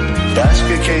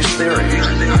 Basket case theory.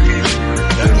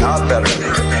 They're not better than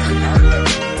you.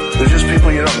 They're just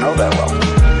people you don't know that well.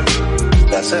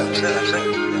 That's it.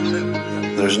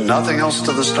 There's nothing else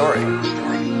to the story.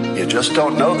 You just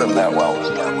don't know them that well.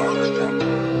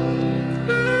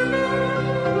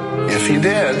 If you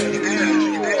did,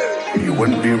 you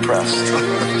wouldn't be impressed.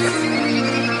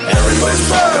 Everybody's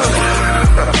fucked up.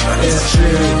 It's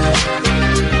true.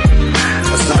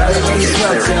 That's the basket case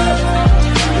theory.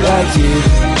 Like you.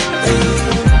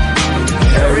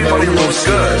 Everybody looks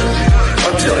good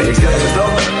until you get to know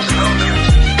them.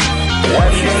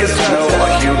 Once you get to know a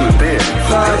human being,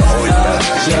 they're always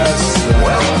basket case.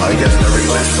 Well, I guess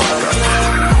everybody's fucked up.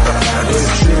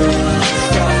 It's true.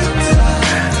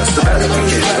 That's the basket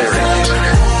case theory.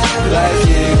 Like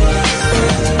you.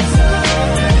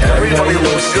 Everybody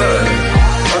looks good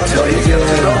until you get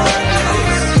to know them.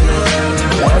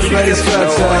 Once you get to know a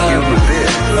human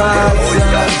being, they're always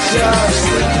basket case.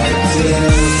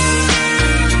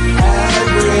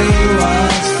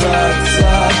 Everyone's fucked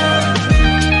up.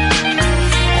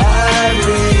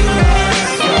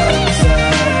 Everyone's fucked up.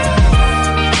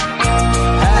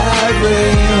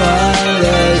 Everyone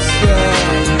looks good.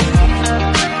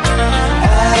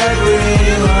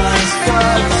 Everyone's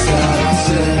fucked up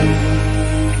too.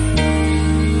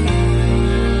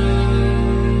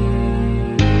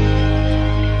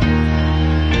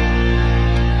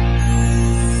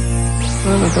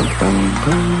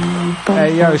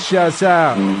 Hey yo, shouts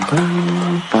out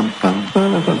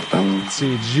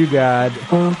to Jugad.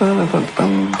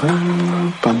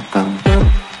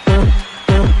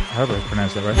 I hope I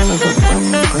pronounced that right.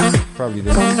 Probably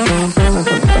did.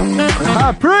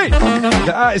 Hi, Pre!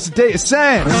 The artist of data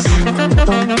science.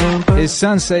 His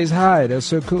son says hi. That's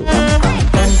so cool.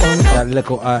 That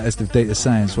little artist of data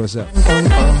science. What's up?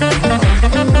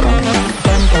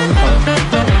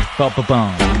 Bum bum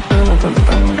bum.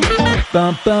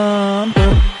 Bum bum.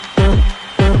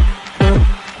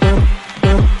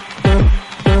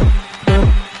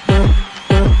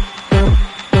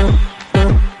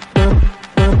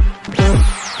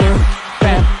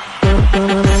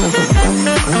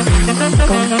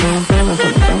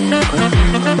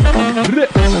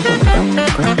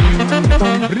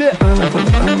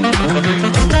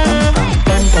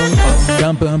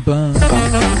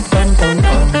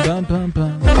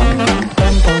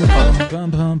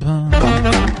 Here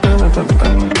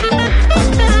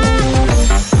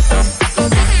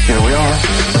we are.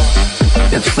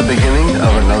 It's the beginning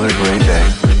of another great day.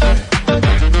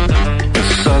 A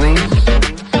sunny,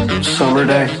 summer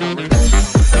day.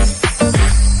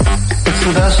 It's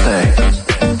the best day.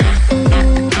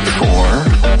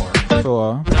 For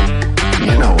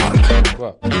You know what?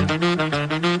 what?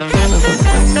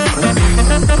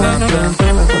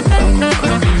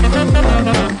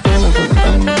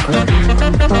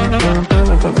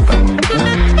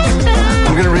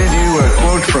 I'm going to read you a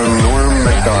quote from Norm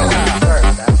Macdonald.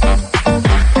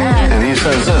 And he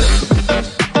says this: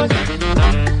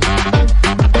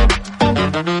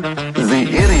 the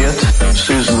idiot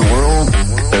sees the world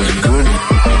as good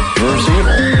versus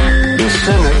evil. The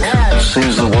cynic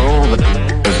sees the world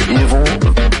as evil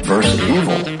versus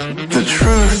evil. The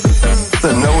truth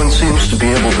that no one seems to be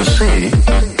able to see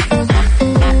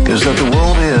is that the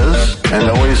world is, and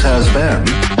always has been,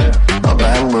 a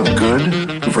battle of good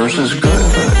versus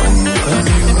good.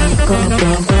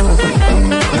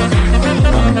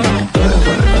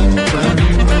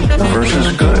 Versus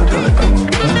good.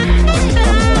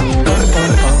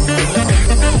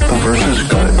 Versus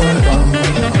good.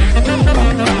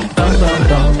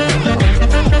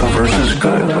 Versus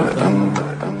good.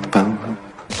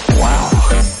 Wow.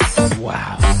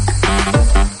 Wow.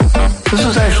 This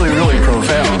is actually really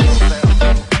profound.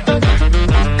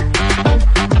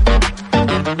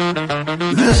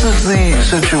 This is the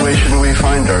situation we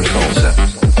find ourselves in.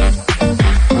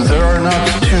 There are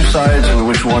not two sides in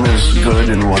which one is good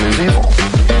and one is evil.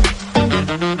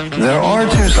 There are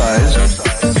two sides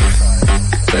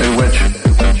in which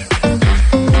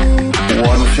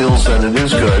one feels that it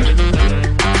is good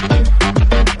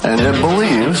and it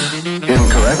believes,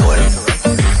 incorrectly,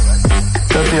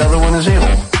 that the other one is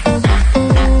evil.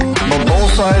 But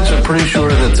both sides are pretty sure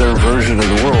that their version of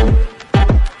the world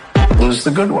is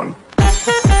the good one.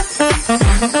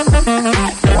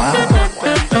 Wow.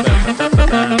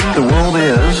 The world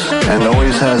is, and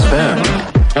always has been,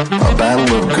 a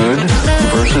battle of good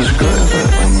versus good.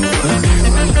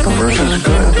 Versus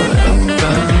good.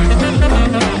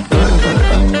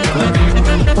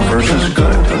 Versus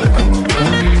good.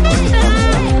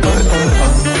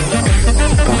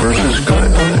 Versus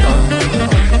good.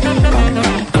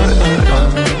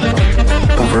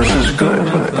 Versus good.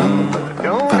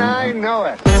 Don't I know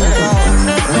it?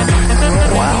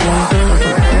 Wow.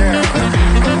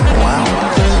 Wow.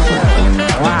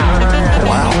 Wow.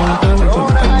 Wow.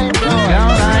 Don't I know it?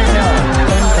 Don't I know it?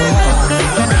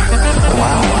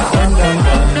 Wow.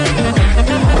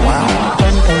 Wow.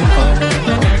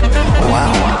 Wow.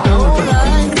 Don't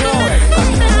I know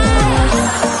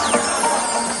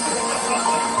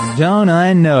it? Don't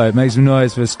I know it? Make some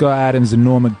noise for Scott Adams and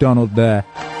Norm Macdonald there.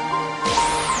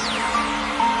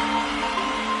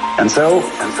 And so,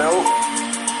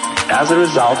 as a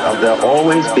result of there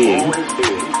always being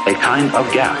a kind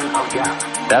of gap,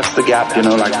 that's the gap, you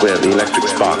know, like where the electric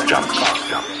spark jumps.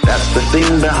 That's the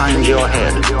thing behind your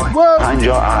head, behind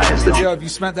your eyes, that you Yo, have you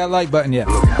smacked that like button yet?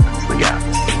 look at. That's the gap.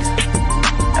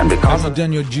 And because I've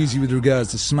done your juicy with regards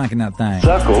to smacking that thing.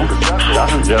 circle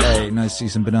doesn't just Hey, nice to see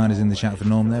some bananas in the chat for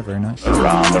Norm there. Very nice.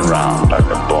 round and round like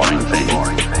a boring thing.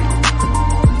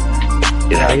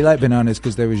 It Yeah, has, you like bananas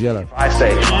because they was yellow. I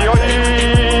say,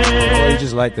 Or you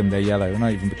just like them, they're yellow.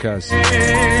 Not even because. no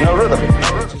rhythm.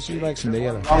 Just you like them, they're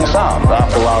yellow. Wrong sound.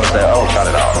 After a while, we say, oh, cut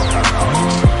it out.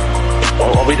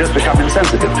 Or we just become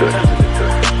insensitive to it.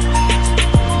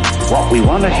 What we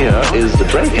want to hear is the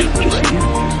break in it, you see.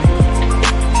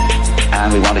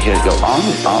 And we want to hear it go on,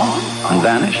 and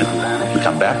vanish, and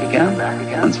come back again,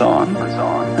 and so on.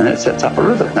 And it sets up a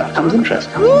rhythm. That becomes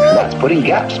interesting. That's putting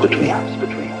gaps between.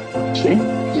 See?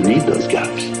 You need those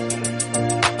gaps.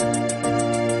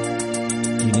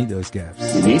 You need those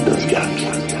gaps. You need those gaps.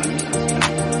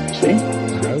 See?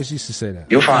 I always used to say that.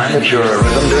 You find that you're a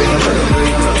rhythm doing a rhythm.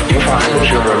 You find that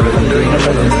you're a rhythm doing a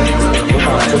rhythm. You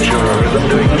find that you're a rhythm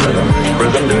doing a rhythm.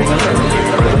 Rhythm doing a rhythm.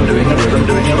 Rhythm doing a rhythm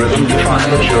doing a rhythm. You find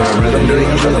that you're a rhythm doing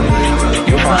a rhythm.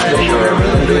 You find that you're a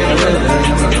rhythm doing a rhythm.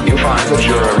 You find that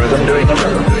you're a rhythm doing a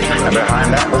rhythm. And behind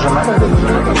that was another rhythm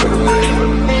doing a rhythm.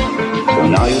 So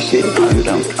now you see it, now you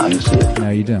don't. Now you see it. No,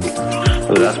 you don't.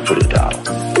 So that's pretty dull.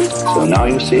 So now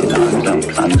you see it, now you don't.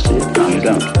 Now you see it, now you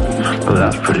don't. So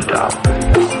that's pretty dull.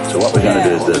 So what we're going to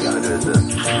do is this.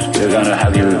 We're going to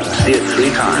have you see it 3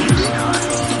 times,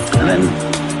 and then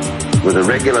with a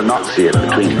regular not see it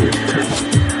between you.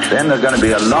 Then there's going to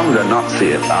be a longer not see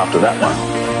it after that one.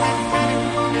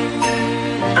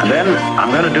 And then I'm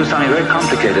going to do something very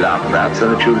complicated after that so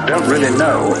that you don't really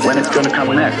know when it's going to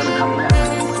come next.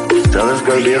 So there's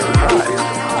going to be a surprise.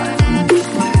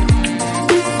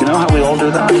 You know how we all do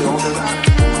that?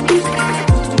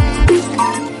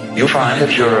 You find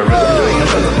that you're a rhythm doing a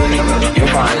rhythm. You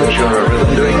find that you're a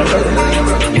rhythm doing a rhythm.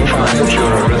 You find that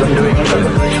you're a rhythm doing a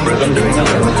rhythm. Rhythm doing a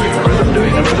rhythm. Rhythm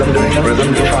doing a rhythm doing a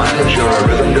rhythm. You find that you're a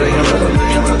rhythm doing a rhythm.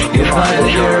 You find that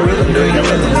you're a rhythm doing a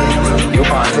rhythm. You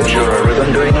find that you're a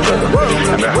rhythm doing a rhythm.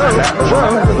 And behind that was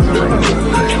another rhythm doing a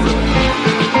rhythm.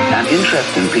 And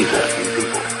interesting people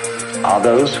are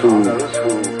those who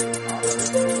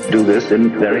do this in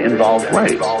very involved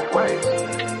ways.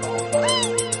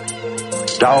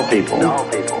 Dull people,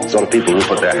 sort of people who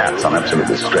put their hats on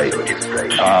absolutely straight,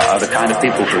 are the kind of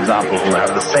people, for example, who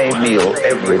have the same meal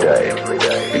every day.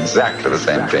 Exactly the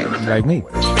same thing. Like me.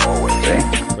 See?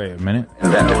 Wait a minute.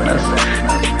 Inventiveness.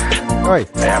 Right.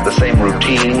 They have the same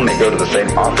routine, they go to the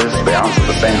same office, they answer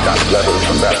the same kind of letters,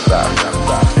 and that's that.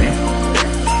 See?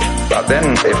 But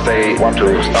then, if they want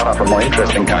to start up a more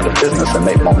interesting kind of business and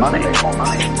make more money,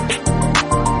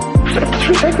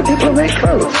 we take the people who make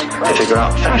clothes. They figure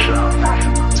out fashion.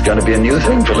 It's going to be a new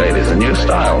thing for ladies, a new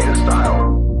style.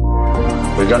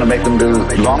 We're going to make them do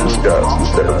long skirts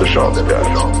instead of the short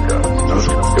skirts.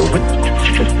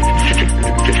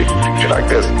 Like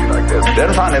this.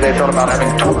 Then finally they thought about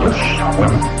having topless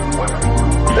women.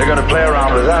 They're going to play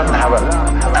around with that and have an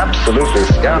absolutely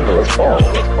scandalous ball.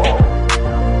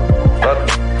 But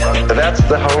that's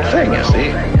the whole thing, you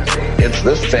see. It's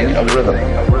this thing of rhythm.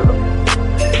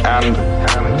 And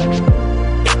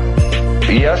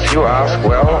yes, you ask,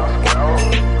 well,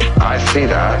 I see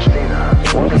that.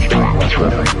 What is wrong with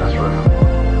rhythm?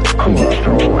 Who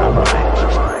after all am I?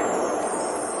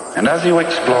 And as you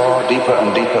explore deeper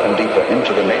and deeper and deeper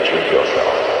into the nature of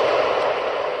yourself,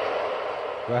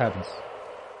 what happens?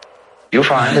 You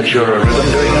find that you're a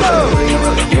rhythm doing a rhythm.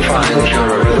 You find that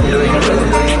you're a rhythm doing a rhythm.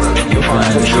 You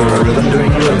find that you're a rhythm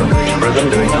doing a rhythm. Rhythm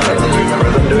doing a rhythm.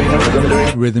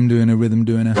 Rhythm doing a rhythm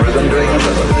doing a rhythm doing a rhythm doing a rhythm doing a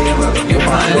rhythm. You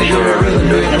find that you're a rhythm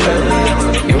doing a rhythm.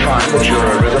 You find that you're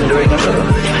a rhythm doing a rhythm.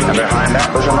 And behind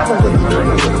that was another rhythm doing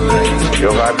a rhythm.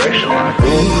 Your vibration line.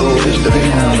 Who is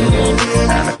doing all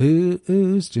this?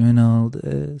 Who's doing all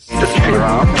this? Just looking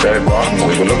around, there it was. We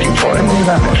were looking for him and he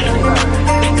vanished.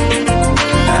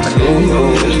 And who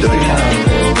is doing it?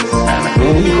 And who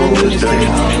is doing it?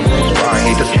 Why,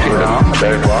 he just came down,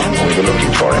 there it was, we were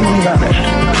looking for him and he vanished.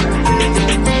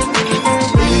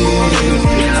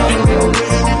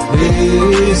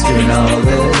 Who's doing all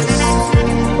this?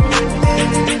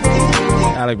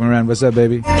 Alec Moran, what's up,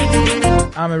 baby?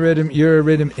 I'm a rhythm, you're a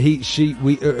rhythm, heat sheet,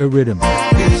 we are a rhythm.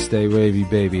 Stay wavy,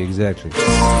 baby, exactly.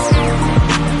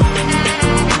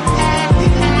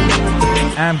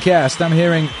 Amcast, I'm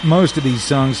hearing most of these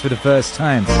songs for the first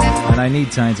time, and I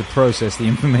need time to process the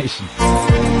information.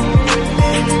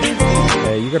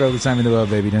 Hey, you got all the time in the world,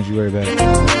 baby, don't you worry about it.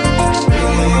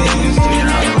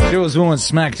 Jules Warren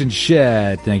smacked and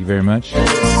shared, thank you very much.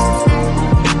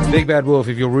 Big Bad Wolf,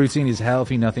 if your routine is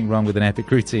healthy, nothing wrong with an epic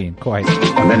routine. Quite.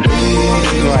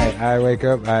 Quite. I wake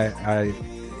up, I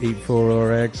eat 4 raw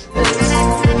eggs.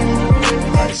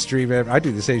 I stream I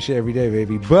do the same shit every day,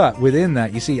 baby. But within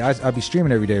that, you see, I'll be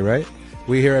streaming every day, right?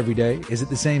 We're here every day. Is it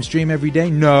the same stream every day?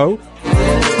 No.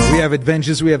 We have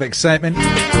adventures, we have excitement.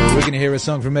 We're going to hear a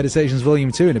song from Meditations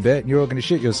Volume 2 in a bit, and you're all going to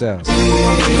shit yourselves.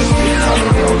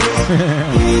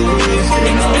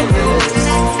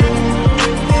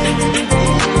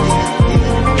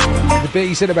 The bit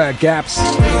you said about gaps,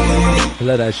 I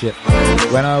love that shit.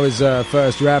 When I was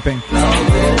first rapping,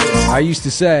 I used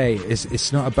to say,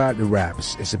 it's not about the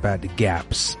raps, it's about the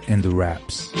gaps in the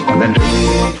raps.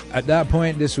 At that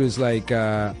point, this was like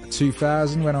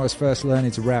 2000 when I was first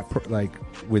learning to rap like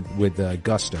with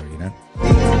gusto, you know?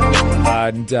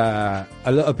 And a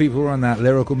lot of people were on that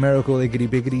lyrical miracle, iggity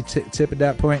biggity tip at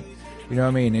that point. You know what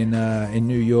I mean? In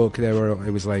New York, it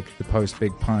was like the post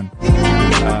Big Pun.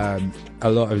 A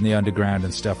lot of in the underground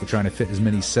and stuff were trying to fit as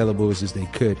many syllables as they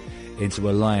could into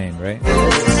a line, right?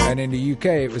 And in the UK,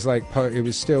 it was like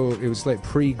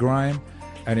pre-grime,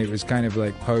 and it was kind of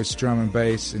like post drum and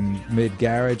bass and mid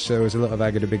garage. So it was a lot of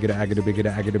agada bigada agada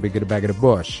bigada agada bigada bagada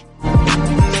bush.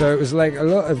 So it was like a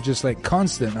lot of just like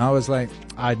constant. I was like,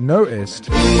 I'd noticed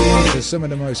that some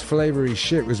of the most flavory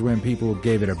shit was when people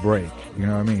gave it a break. You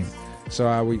know what I mean? So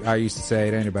I used to say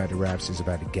it ain't about the raps, it's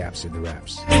about the gaps in the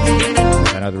raps.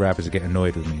 And other rappers get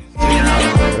annoyed with me.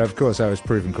 But of course I was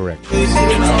proven correct.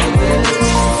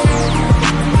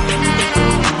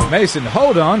 Mason,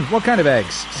 hold on. What kind of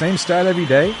eggs? Same style every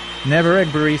day? Never egg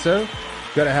burrito?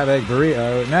 Gotta have egg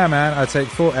burrito. Nah, man, I take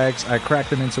 4 eggs, I crack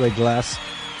them into a glass.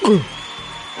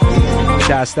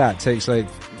 That's that. Takes like,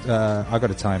 I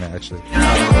gotta time it actually.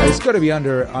 It's gotta be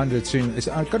under 2, it's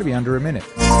gotta be under a minute.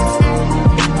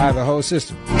 I have a whole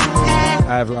system. I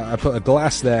I put a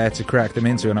glass there to crack them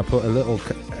into, and I put a little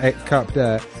cup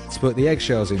there to put the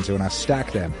eggshells into, and I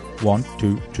stack them. 1,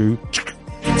 2, 2. Put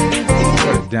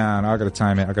it down. I gotta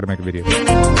time it. I gotta make a video.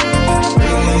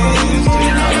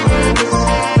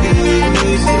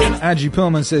 Angie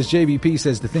Pillman says, JBP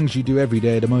says the things you do every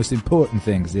day are the most important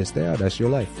things. Yes, they are. That's your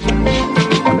life.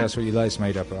 And that's what your life's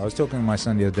made up of. I was talking to my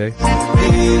son the other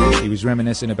day. He was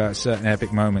reminiscing about certain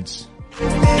epic moments.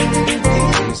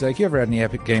 He's like, you ever had any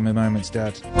epic gamer moments,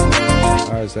 Dad?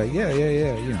 I was like, yeah.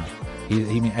 You know,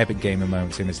 he mean epic gamer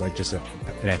moments. And it's like just an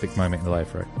epic moment in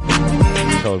life, right?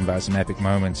 I told him about some epic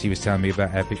moments. He was telling me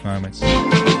about epic moments.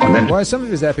 And then, well, some of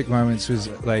his epic moments was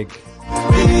like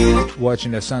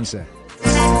watching a sunset.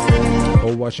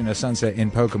 Or watching a sunset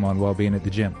in Pokemon while being at the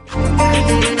gym.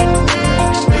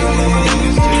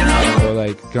 Or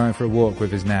like going for a walk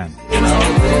with his nan.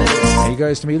 And he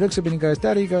goes to me, he looks up and he goes,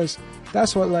 Daddy, he goes,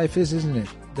 that's what life is, isn't it,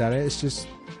 Daddy? It's just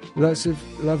lots of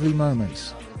lovely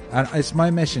moments. And it's my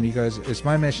mission, he goes, it's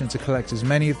my mission to collect as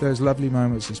many of those lovely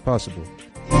moments as possible.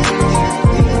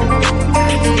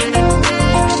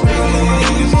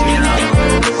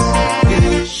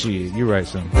 Shit, you're right,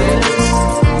 son.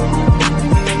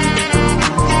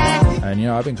 And you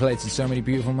know, I've been collecting so many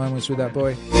beautiful moments with that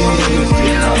boy. You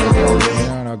know,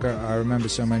 and I remember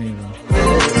so many of them.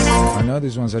 I know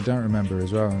there's ones I don't remember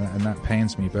as well, and that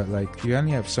pains me, but like, you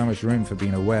only have so much room for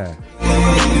being aware.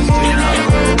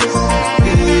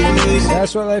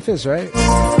 That's what life is, right?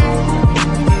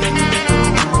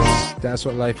 That's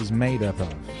what life is made up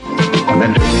of.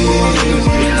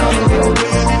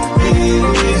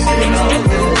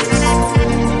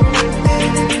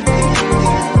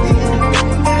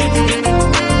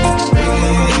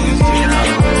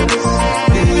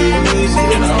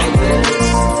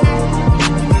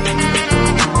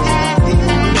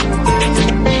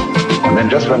 And then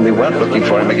just when we weren't looking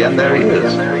for him again, there he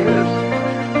is.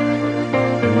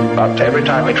 But every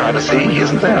time we try to see, he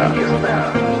isn't there.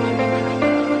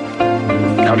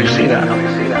 How do you see that?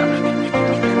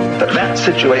 That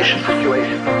situation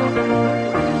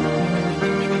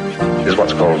is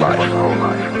what's called life.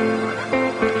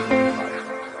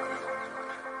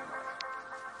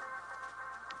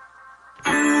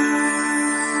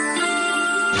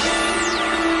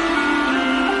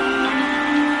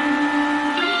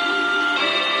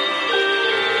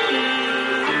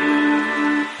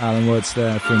 Alan Watts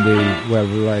there from the Web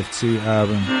of Life 2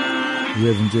 album,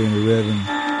 Rhythm Doing the Rhythm.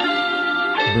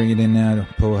 Bring it in now to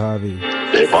Paul Harvey.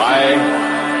 If I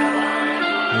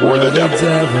were the devil.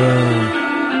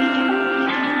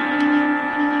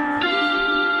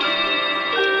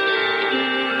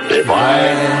 If I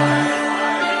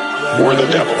were the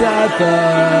devil.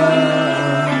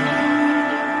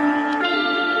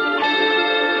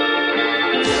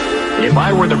 If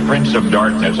I were the Prince of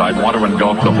Darkness, I'd want to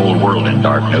engulf the whole world in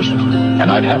darkness,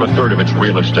 and I'd have a third of its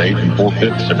real estate and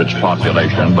 4/5 of its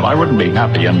population, but I wouldn't be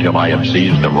happy until I had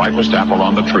seized the ripest apple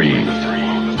on the tree.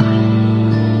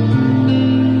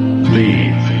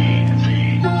 Leave.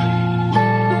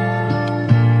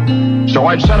 So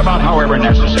I'd set about, however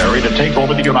necessary, to take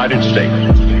over the United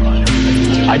States.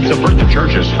 I'd subvert the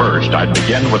churches first. I'd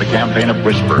begin with a campaign of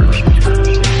whispers.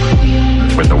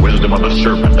 With the wisdom of a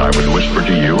serpent, I would whisper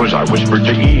to you as I whispered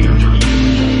to Eve.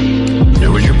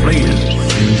 Do as you please.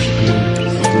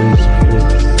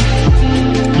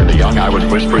 To the young, I would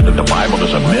whisper that the Bible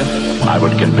is a myth. I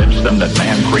would convince them that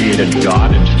man created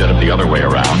God instead of the other way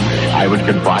around. I would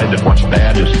confide that what's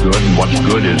bad is good and what's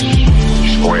good is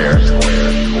square.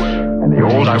 And the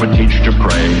old, I would teach to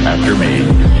pray after me,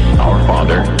 Our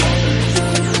Father,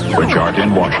 which art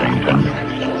in Washington.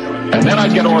 And then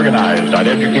I'd get organized. I'd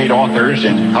educate authors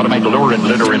in how to make lurid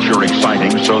literature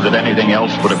exciting so that anything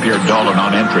else would appear dull and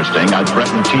uninteresting. I'd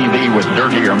threaten TV with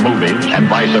dirtier movies and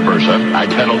vice versa.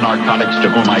 I'd peddle narcotics to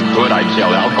whom I could. I'd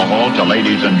sell alcohol to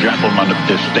ladies and gentlemen of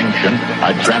distinction.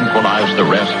 I'd tranquilize the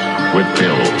rest with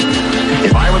pills.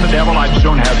 If I were the devil, I'd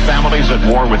soon have families at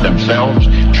war with themselves,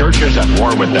 churches at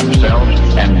war with themselves,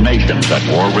 and nations at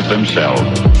war with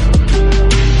themselves.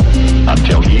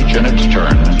 Until each in its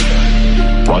turn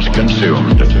was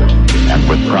consumed, and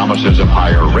with promises of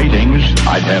higher ratings,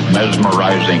 I'd have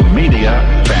mesmerizing media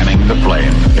fanning the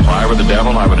flame. If I were the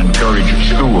devil, I would encourage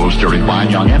schools to refine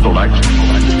young intellects,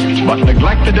 but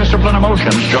neglect to discipline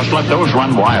emotions. Just let those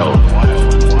run wild.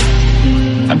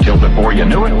 Until before you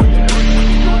knew it,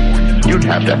 you'd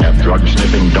have to have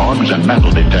drug-sniffing dogs and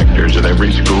metal detectors at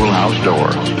every schoolhouse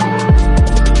door.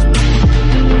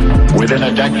 Within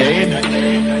a decade,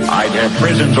 I'd have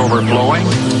prisons overflowing.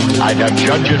 I'd have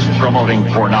judges promoting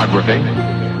pornography.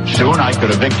 Soon I could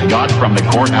evict God from the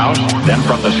courthouse, then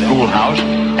from the schoolhouse,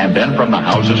 and then from the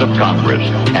houses of Congress.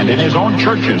 And in his own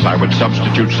churches, I would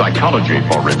substitute psychology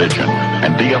for religion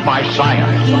and deify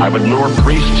science. I would lure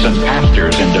priests and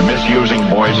pastors into misusing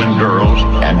boys and girls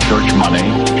and church money.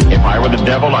 If I were the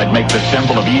devil, I'd make the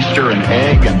symbol of Easter an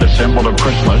egg and the symbol of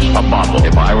Christmas a bottle.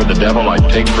 If I were the devil, I'd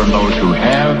take from those who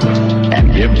have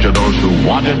and give to those who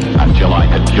want it until I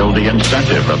had killed the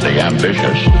incentive of the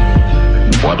ambitious.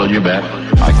 What'll you bet?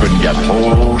 I could get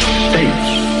whole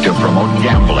states to promote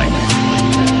gambling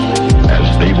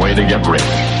as the way to get rich.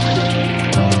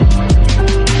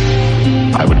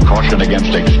 I would caution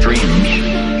against extremes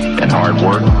in hard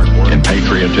work, in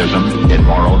patriotism, in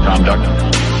moral conduct.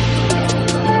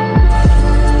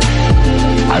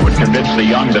 I would convince the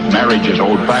young that marriage is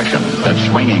old-fashioned, that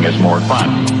swinging is more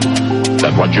fun,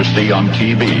 that what you see on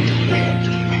TV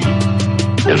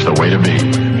is the way to be.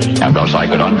 And thus I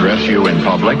could undress you in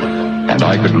public, and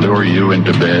I could lure you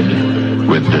into bed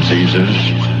with diseases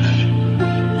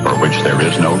for which there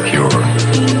is no cure.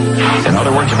 In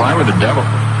other words, if I were the devil,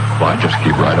 well, I'd just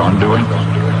keep right on doing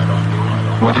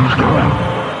what he's doing.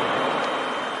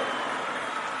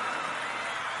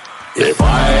 If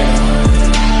I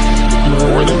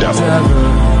were the devil,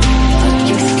 I'd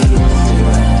just keep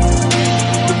doing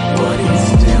what he's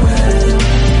doing.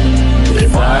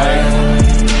 If I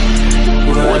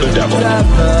or the devil.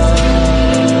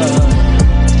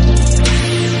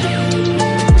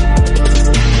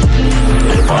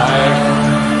 If I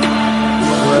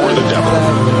were the devil,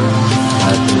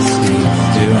 I'd just keep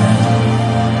doing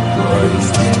what he's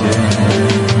doing.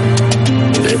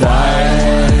 If I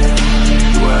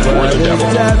were the devil,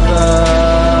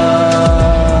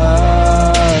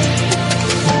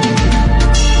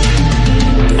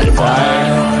 if I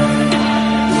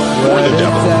were the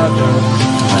devil,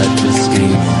 I'd just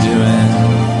keep doing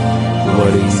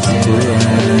what he's doing.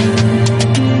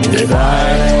 If I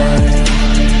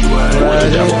were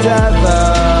the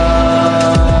devil.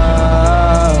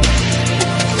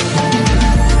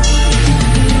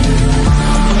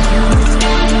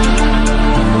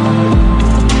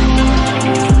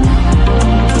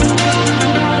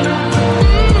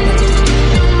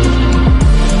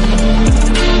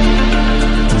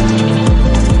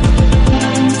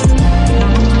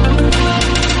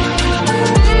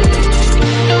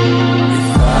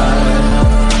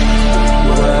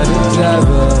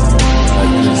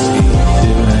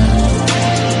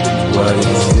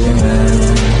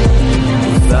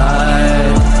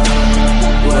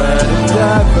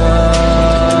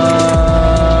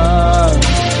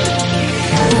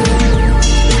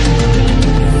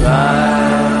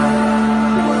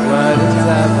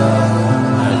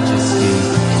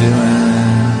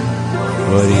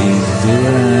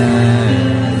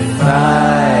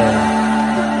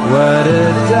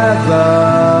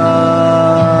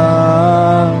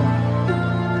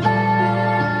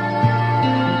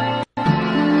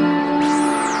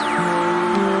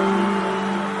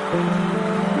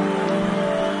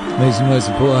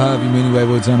 Support Harvey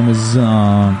Meaningwave Autonomous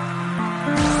Zone.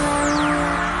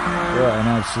 What an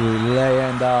absolute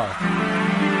lay-end off.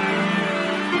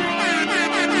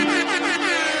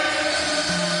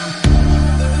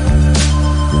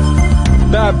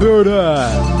 That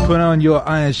Buddha! Put on your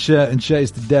iron shirt and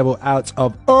chase the devil out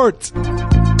of earth.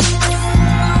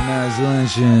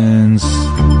 Congratulations.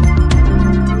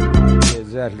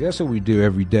 Exactly. That's what we do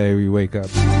every day. We wake up.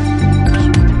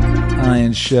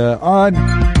 Iron shirt on.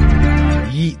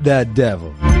 Yeet that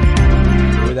devil.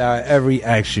 With our every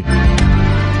action.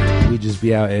 We just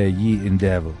be out here yeeting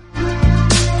devil.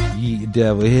 Yeet your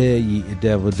devil here, yeet your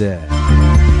devil there.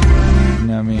 You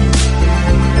know what I mean?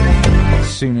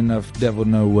 Soon enough, devil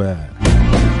nowhere.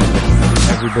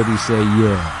 Everybody say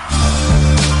yeah.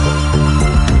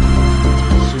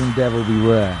 Soon devil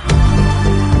beware.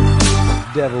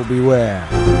 Devil beware.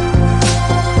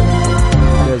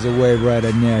 There's a way right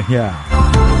in there, yeah.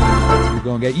 We're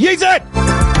gonna get yeeted!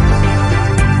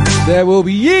 There will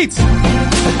be yeet!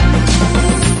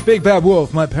 Big Bad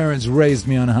Wolf, my parents raised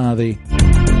me on Harvey.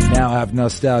 Now I have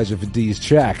nostalgia for these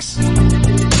tracks.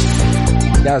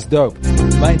 That's dope.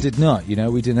 Mine did not, you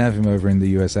know, we didn't have him over in the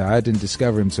USA. I didn't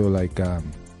discover him till like,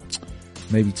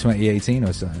 maybe 2018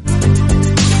 or something.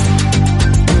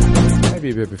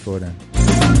 Maybe a bit before then.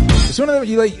 It's one of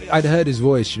them, I'd heard his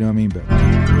voice, you know what I mean, but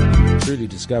truly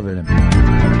discovered him.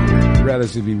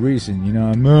 Relatively recent, you know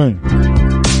what I mean?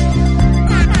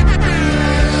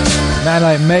 Man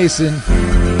like Mason,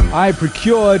 I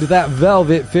procured that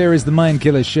velvet Fear is the Mind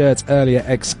Killer shirt earlier,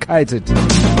 excited.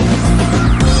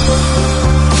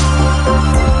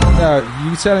 No,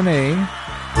 you telling me?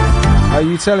 Are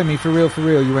you telling me for real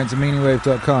you went to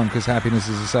meaningwave.com because happiness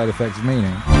is a side effect of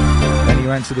meaning? And you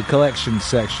went to the collection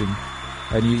section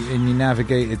and you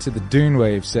navigated to the Dune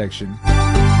Wave section.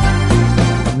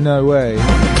 No way.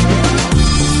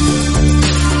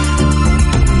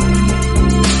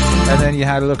 And then you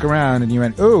had a look around and you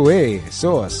went, oh, hey,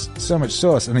 sauce. So much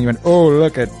sauce. And then you went, oh,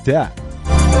 look at that.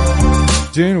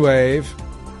 Dune Wave.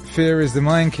 Fear is the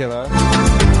Mind Killer.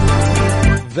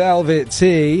 Velvet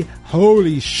Tea.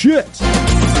 Holy shit. I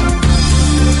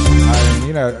mean,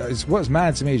 you know, what's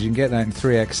mad to me is you can get that in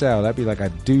 3XL. That'd be like a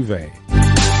duvet.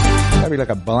 That'd be like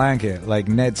a blanket. Like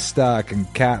Ned Stark and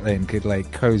Catelyn could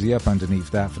like cozy up underneath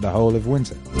that for the whole of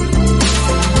winter.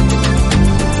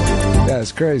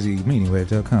 That's crazy.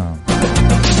 Meaningwave.com.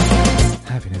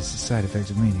 Happiness is a side effect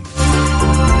of meaning.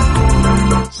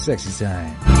 Sexy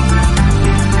time.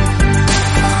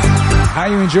 How are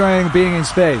you enjoying being in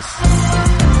space?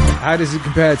 How does it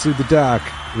compare to the dark?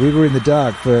 We were in the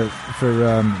dark for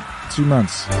 2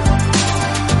 months.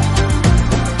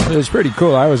 It was pretty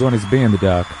cool. I always wanted to be in the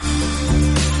dark.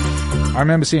 I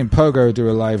remember seeing Pogo do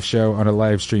a live show on a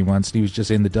live stream once, and he was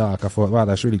just in the dark. I thought, wow,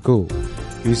 that's really cool.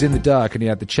 He was in the dark, and he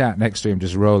had the chat next to him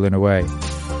just rolling away.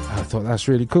 I thought, that's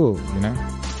really cool, you know?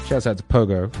 Shouts out to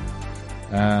Pogo.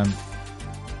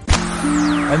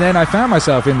 And then I found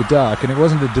myself in the dark, and it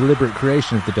wasn't a deliberate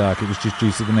creation of the dark. It was just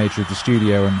due to the nature of the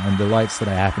studio and the lights that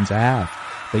I happened to have.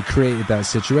 They created that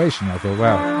situation. I thought,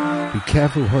 wow, be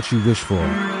careful what you wish for. You know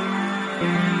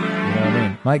what I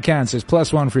mean? Mike Can says,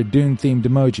 +1 for a Dune-themed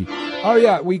emoji. Oh,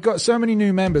 yeah, we got so many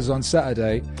new members on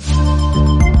Saturday.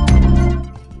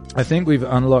 I think we've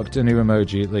unlocked a new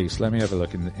emoji at least. Let me have a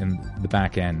look in the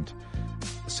back end,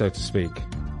 so to speak.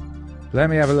 Let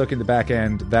me have a look in the back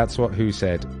end. That's what who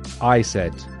said. I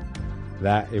said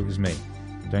that. It was me.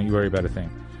 Don't you worry about a thing.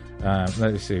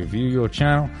 Let's see. View your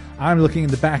channel. I'm looking in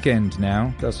the back end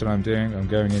now. That's what I'm doing. I'm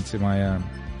going into my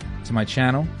to my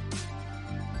channel.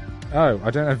 Oh,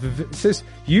 I don't have. It says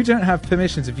you don't have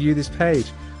permission to view this page.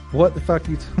 What the fuck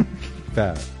are you talking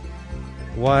about?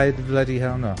 Why the bloody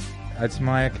hell not? It's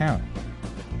my account.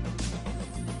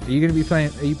 Are you going to be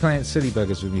playing? Are you playing silly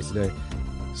buggers with me today?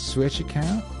 Switch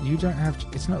account? You don't have to,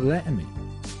 it's not letting me.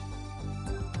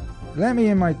 Let me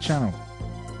in my channel.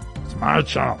 It's my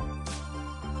channel.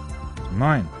 It's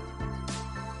mine.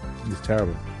 It's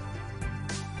terrible.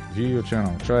 View your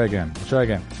channel. Try again. Try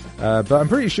again. But I'm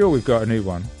pretty sure we've got a new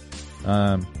one.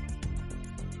 Let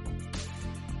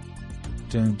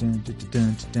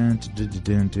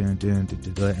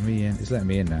me in. It's letting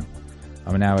me in now.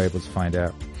 I'm now able to find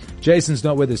out. Jason's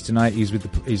not with us tonight. He's with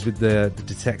the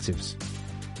detectives.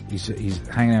 He's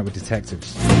hanging out with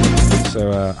detectives.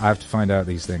 So I have to find out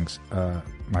these things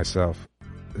myself.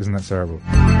 Isn't that terrible?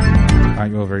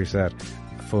 Aren't you all very sad?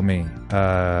 For me.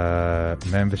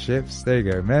 Memberships. There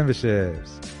you go.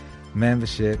 Memberships.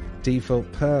 Membership. Default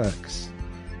perks.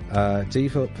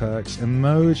 Default perks.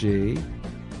 Emoji.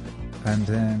 And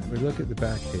then we look at the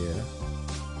back here.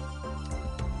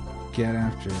 Get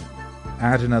after it.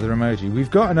 Add another emoji.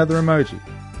 We've got another emoji.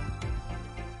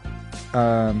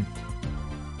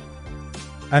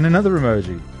 And another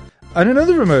emoji. And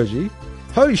another emoji.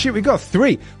 Holy shit, we got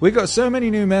 3. We got so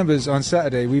many new members on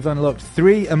Saturday, we've unlocked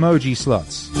 3 emoji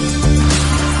slots.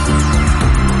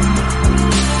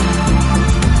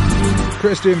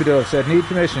 Chris Doomadorf said, need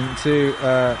permission to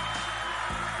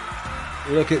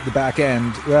look at the back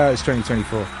end. Well, it's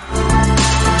 2024.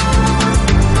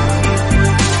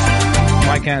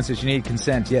 Mike Can says, you need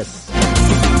consent. Yes.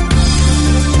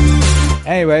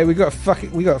 Anyway, we got 4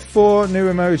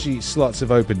 new emoji slots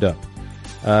have opened up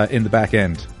in the back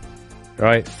end.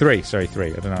 Right? 3. Sorry,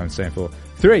 3. I don't know what I'm saying 4.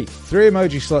 3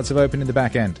 emoji slots have opened in the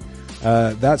back end.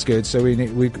 That's good. So we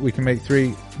can make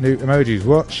 3 new emojis.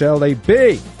 What shall they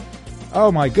be?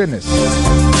 Oh my goodness.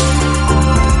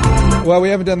 Well, we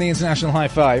haven't done the international high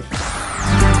five.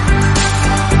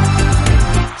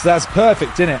 So that's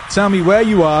perfect, isn't it? Tell me where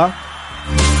you are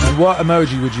and what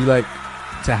emoji would you like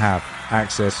to have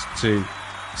access to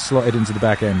slotted into the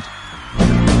back end,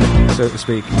 so to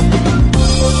speak.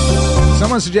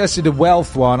 Someone suggested a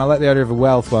wealth one. I like the idea of a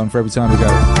wealth one for every time we go.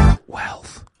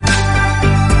 Wealth.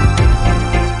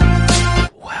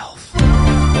 Wealth.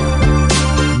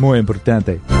 Muy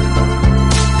importante. You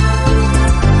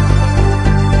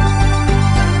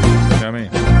know what I mean?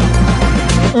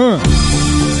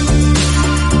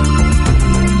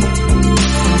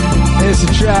 It's a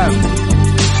trap.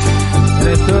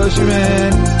 They push you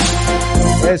in.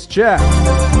 It's Chad.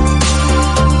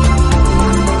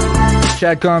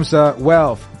 Chad Comstar,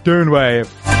 wealth, Dune Wave.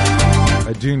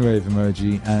 A Dune Wave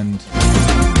emoji, and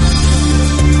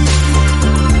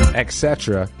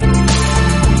etc. I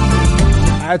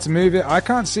had to move it. I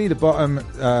can't see the bottom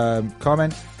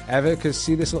comment ever, because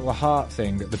see this little heart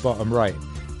thing at the bottom right?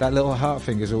 That little heart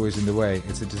finger's always in the way.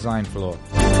 It's a design flaw.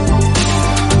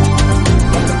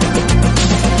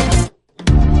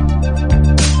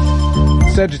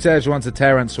 Sagittarius wants a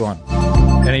Terrence one.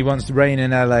 And he wants Rain in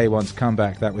LA, wants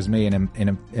Comeback. That was me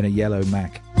in a yellow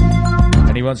Mac.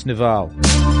 And he wants Naval.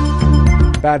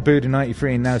 Bad Buddha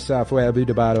 93 in New South Wales,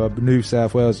 New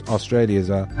South Wales, Australia's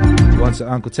He wants an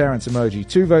Uncle Terrence emoji.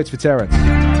 2 votes for Terrence.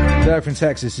 Third from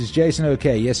Texas is Jason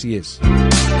okay? Yes, he is.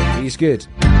 He's good.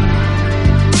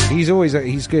 He's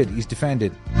good. He's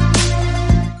defended.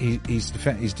 He's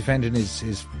defending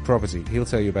his property. He'll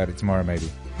tell you about it tomorrow, maybe.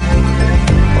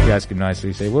 You ask him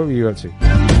nicely. Say, what were you up to?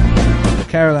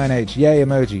 Caroline H. Yay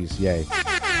emojis. Yay.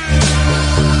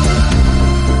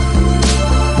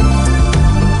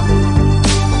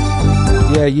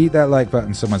 Yeah, yeet that like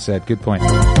button, someone said. Good point.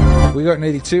 We got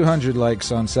nearly 200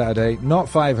 likes on Saturday. Not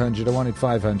 500. I wanted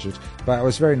 500. But it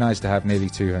was very nice to have nearly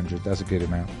 200. That's a good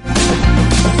amount.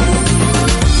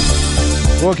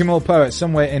 Walking Mall Poet,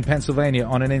 somewhere in Pennsylvania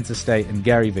on an interstate, and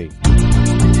Gary V.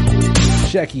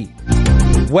 Shecky.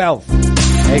 Wealth.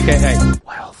 A.K.A.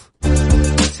 Wealth.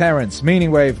 Terrence.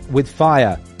 Meaning Wave with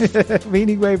fire.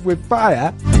 Meaning Wave with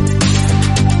fire?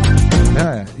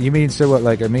 No, you mean so what,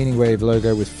 like a Meaning Wave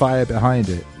logo with fire behind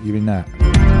it? You mean that?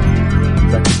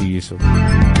 That could be useful.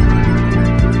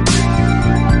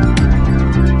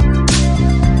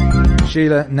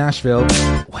 Sheila, Nashville,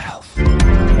 Wealth.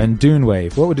 And Dune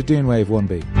Wave. What would a Dune Wave one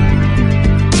be?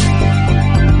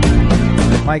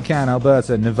 Mike Can,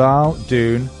 Alberta, Naval,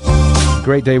 Dune,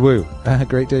 Great Day Woo.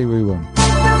 Great Day Woo one.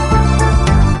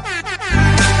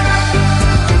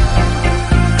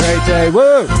 Great Day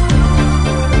Woo!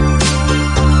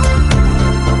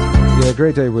 Yeah,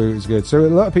 Great Day Woo is good. So a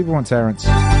lot of people want Terrence. A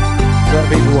lot of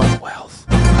people want Wealth.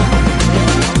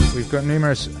 We've got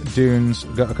numerous Dunes.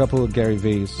 We've got a couple of Gary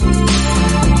V's.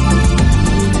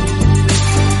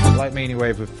 Like Meaning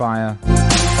Wave with fire.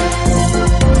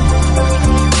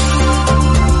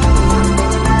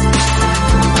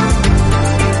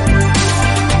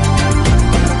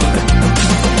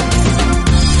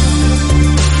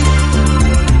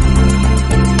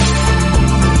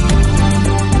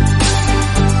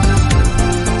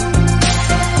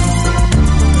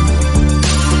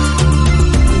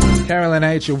 Caroline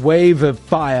H, a wave of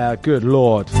fire. Good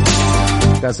Lord.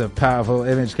 That's a powerful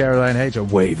image, Caroline H, a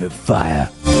wave of fire.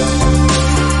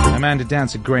 Amanda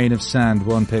Dance, a grain of sand,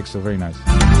 1 pixel. Very nice.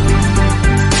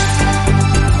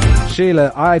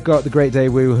 Sheila, I got the Great Day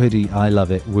Woo hoodie. I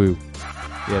love it. Woo.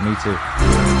 Yeah, me too.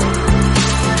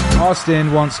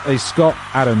 Austin wants a Scott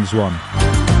Adams one.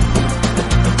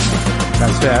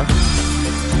 That's fair.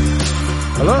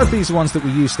 A lot of these are ones that we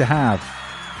used to have.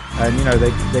 And, you know,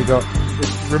 they got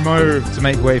removed to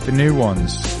make way for new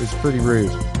ones. It's pretty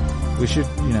rude. We should,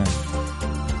 you know.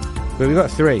 But we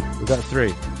got 3. We got 3.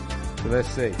 So let's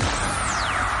see.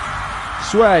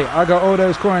 Sway, I got all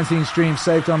those quarantine streams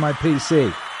saved on my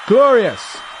PC.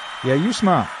 Glorious! Yeah, you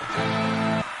smart.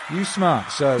 You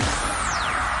smart, so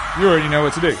you already know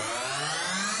what to do.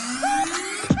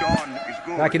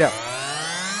 Back it up.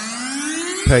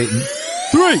 Peyton.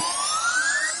 3,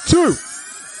 2,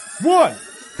 1.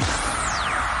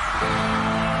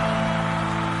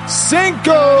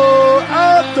 Cinco!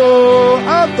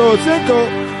 Alto, cinco!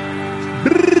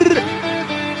 Brrr.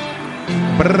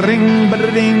 Bring,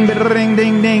 bring, bring,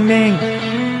 ding, ding, ding.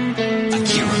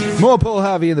 More Paul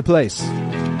Harvey in the place.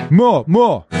 More.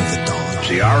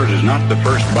 See, ours is not the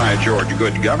first by George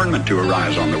good government to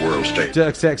arise on the world stage.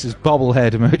 Dirk Texas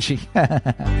bobblehead emoji.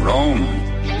 Rome,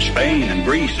 Spain, and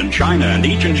Greece, and China, and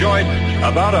each enjoyed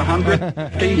about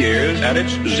 150 years at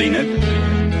its zenith.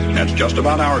 That's just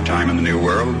about our time in the New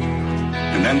World.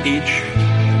 And then each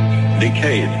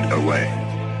decayed away.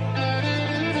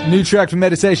 New track from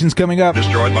Meditations coming up.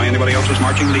 Destroyed by anybody else's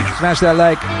marching legion. Smash that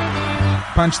like.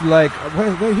 Punch the like.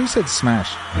 Wait, who said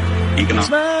smash?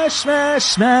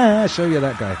 Smash. Oh, yeah,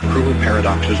 that guy. Cruel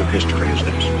paradoxes of history is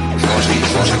this.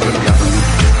 Was a good government.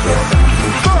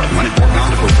 When it bore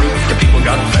bountiful fruit, the people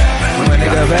got fat. When they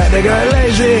got fat, they got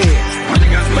lazy. When they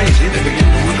got lazy, they began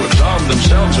to absolve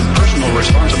themselves of personal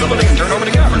responsibility and turn over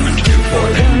to government to do for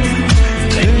them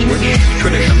things which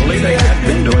traditionally they had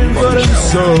been doing for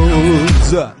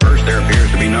themselves. First, there appears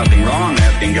to be nothing wrong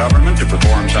asking government to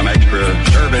perform some extra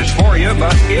service for you,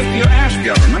 but if you ask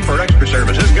government for extra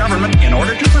services, government, in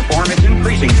order to perform its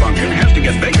increasing function, has to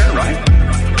get bigger, right?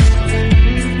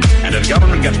 And as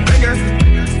government gets bigger,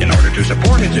 in order to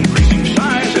support its increasing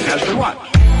size, it has to what?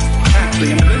 Tax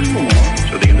the individual more,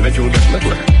 so the individual gets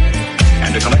littler.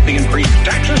 And to collect the increased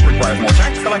taxes requires more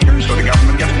tax collectors, so the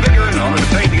government gets bigger. In order to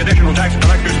pay the additional tax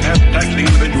collectors, it has to tax the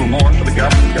individual more, so the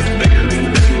government gets bigger, the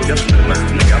individual gets littler.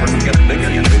 And the government gets bigger,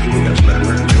 the individual gets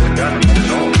littler.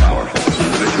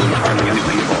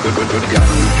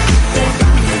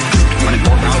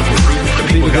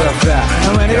 got fat.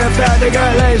 And when they got fat, they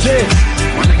got lazy.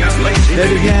 When they got lazy, They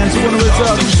began to wonder what's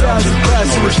up themselves and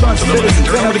class and responsibility to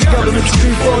turn out the government to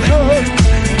be for good.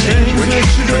 Things which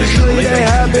traditionally they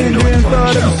have been doing for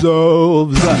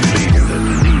themselves. The need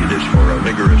is for a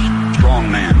vigorous,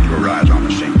 strong man to arise on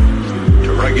the scene,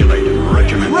 to regulate and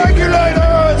regiment.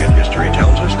 Regulators! Yet history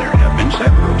tells us there have been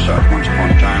several such once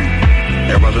upon a time.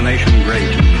 There was a nation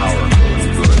great and powerful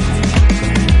and good.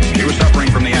 She was suffering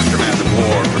from the aftermath of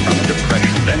war, from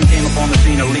depression. Then came upon the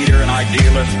scene a leader, an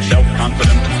idealist,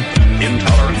 self-confident,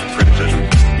 intolerant of criticism.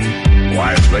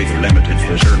 Wisely limited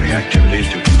his early activities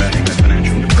to combating the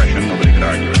financial depression. Nobody could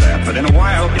argue with that. But in a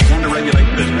while, he began to regulate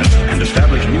business and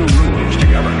establish new rules to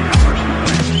govern commerce and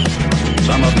finance.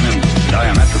 Some of them in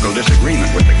diametrical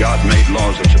disagreement with the God-made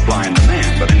laws of supply and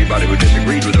demand. But anybody who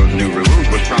disagreed with those new rules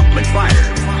was promptly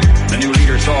fired. The new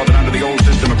leader saw that under the old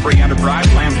system of free enterprise,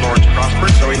 landlords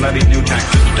prospered, so he levied new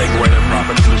taxes to take away their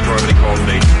profits and destroy what he called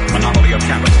the monopoly of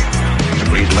capital. To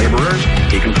please laborers,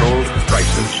 he controlled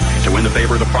prices. To win the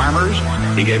favor of the farmers,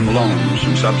 he gave them loans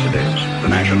and subsidies.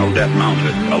 The national debt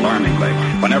mounted alarmingly.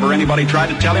 Whenever anybody tried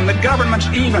to tell him that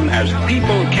governments, even as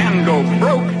people, can go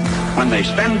broke when they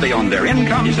spend beyond their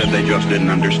income, he said they just didn't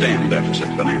understand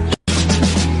deficit finance.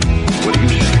 What do you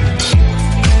say?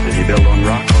 Did he build on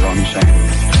rock or on sand?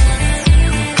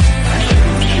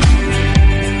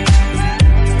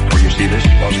 See, this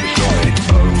was the story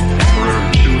of Emperor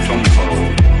Su Tongpo,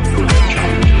 who led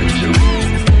China to its doom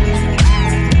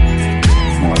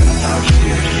more than 1,000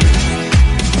 years.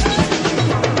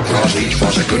 Because each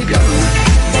was a good government,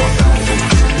 brought bountiful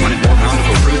fruit. When it brought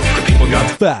bountiful fruit, the people got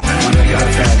fat. When they got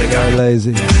fat, they got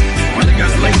lazy. When they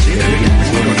got lazy, they began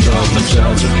to withdraw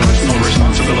themselves of personal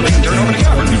responsibility and turn over to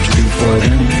government to do for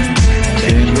them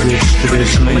things which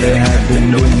traditionally they had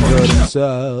been doing for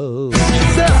themselves.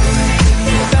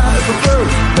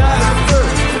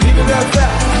 People got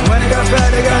fat. When they got fat,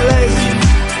 they got lazy.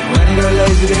 When they got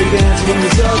lazy, they began to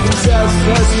resolve themselves.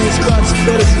 Personal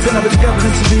responsibility to turn over the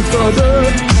government to do for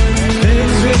good.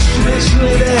 Things which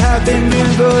traditionally they have been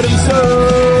doing for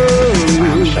themselves. I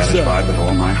am satisfied with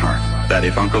all my heart that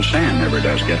if Uncle Sam ever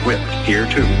does get whipped, here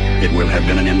too, it will have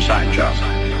been an inside job.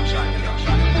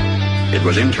 It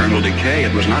was internal decay,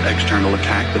 it was not external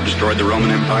attack that destroyed the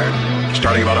Roman Empire.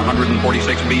 Starting about 146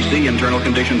 BC, internal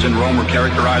conditions in Rome were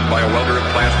characterized by a welter of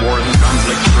class wars and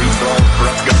conflicts, street brawls,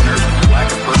 corrupt governors,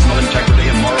 lack of personal integrity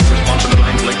and moral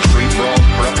responsibility, street brawls,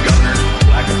 corrupt governors,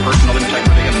 lack of personal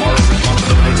integrity and moral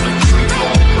responsibility, street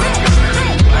brawls, corrupt governors,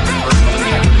 lack of personal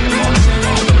integrity and moral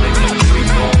responsibility, street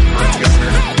brawls, corrupt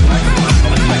governors, lack of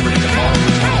personal integrity and moral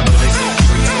responsibility,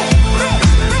 street brawls, corrupt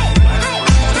governors.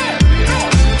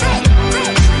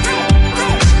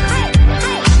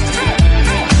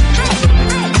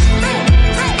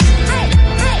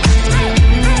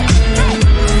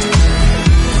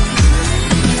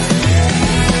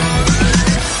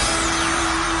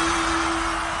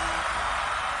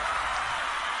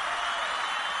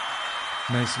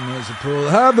 Make some noise to Paul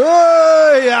Harbour.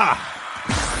 Yeah.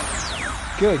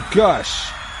 Good gosh.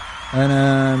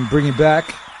 And bringing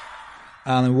back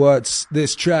Alan Watts.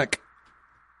 This track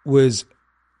was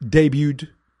debuted,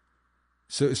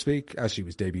 so to speak. Actually, it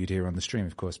was debuted here on the stream,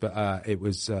 of course, but it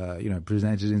was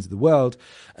presented into the world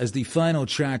as the final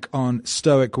track on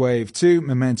Stoic Wave 2,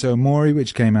 Memento Mori,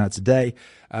 which came out today.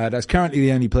 That's currently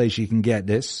the only place you can get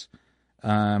this,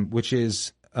 which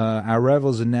is our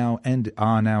revels are now ended.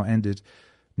 Our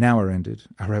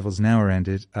revels now are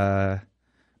ended.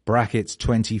 Brackets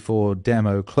 24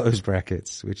 demo close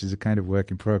brackets, which is a kind of work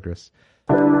in progress.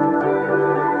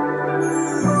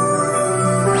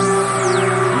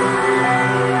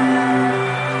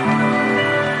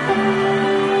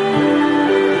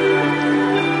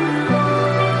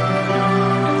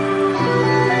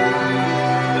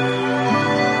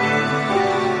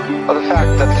 Well, the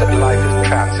fact that life is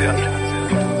transient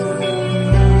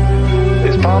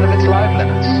is part of its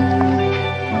liveliness.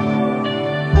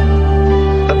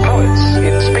 The poets,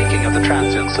 in speaking of the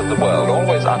transience of the world,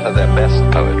 always utter their best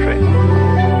poetry.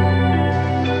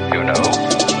 You know,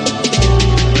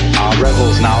 our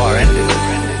revels now are ended.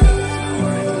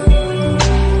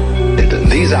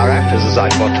 These our actors, as I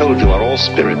foretold you, are all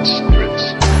spirits,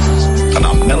 and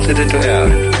are melted into air,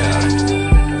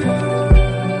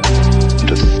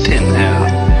 into thin air.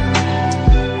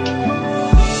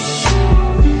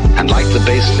 And like the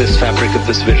baseless fabric of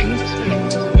this vision,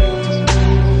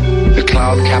 the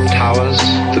cloud-capped towers,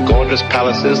 the gorgeous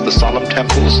palaces, the solemn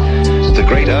temples, the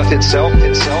great earth itself,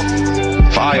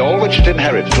 fie, all which it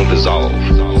inherits will dissolve.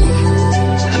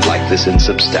 And like this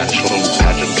insubstantial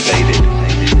pageant faded,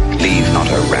 leave not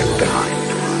a rack behind.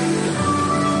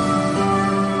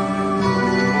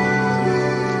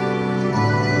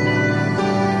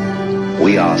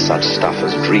 We are such stuff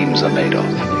as dreams are made of.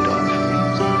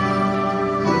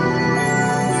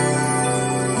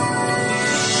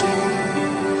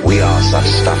 We are such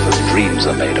stuff as dreams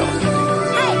are made of.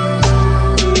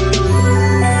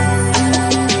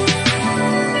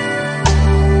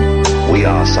 We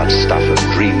are such stuff as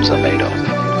dreams are made of.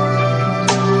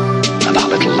 And our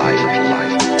little life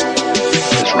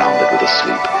is rounded with a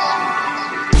sleep.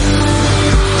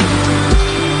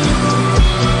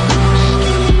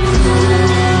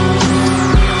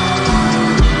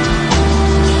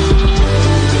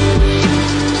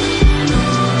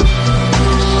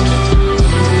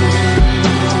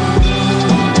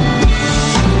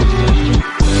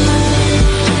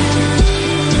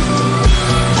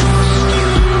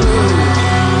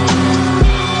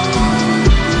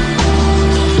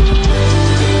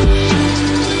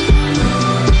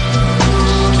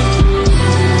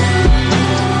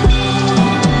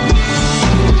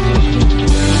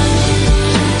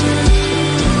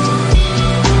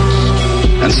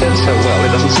 Said so well,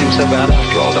 it doesn't seem so bad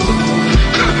after all, does it?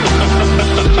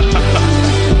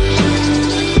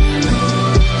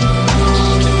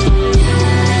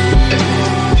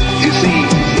 You see,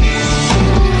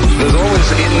 there's always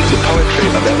in the poetry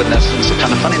of Evanescence a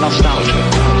kind of funny nostalgia.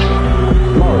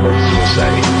 Moralists will say,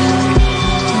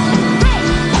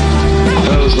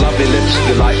 those lovely lips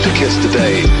you like to kiss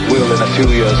today will in a few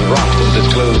years rot and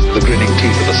disclose the grinning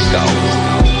teeth of a skull.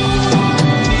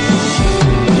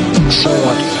 So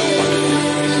what?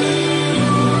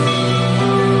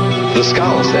 The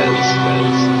skull says,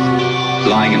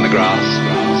 lying in the grass,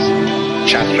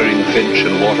 chattering finch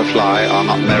and waterfly are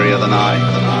not merrier than I.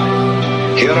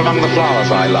 Here among the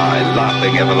flowers I lie,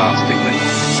 laughing everlastingly.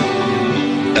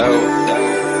 Oh,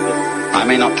 I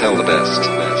may not tell the best.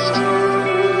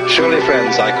 Surely,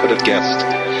 friends, I could have guessed.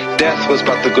 Death was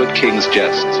but the good king's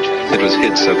jest. It was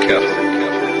hid so carefully.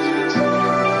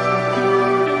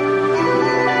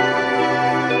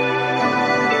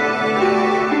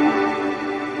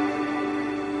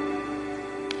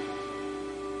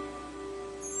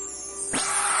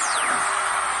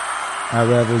 Our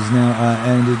revels now are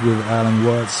ended with Alan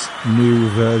Watts' new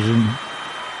version.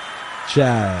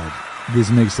 Chad, this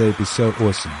mixtape is so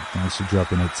awesome. Thanks for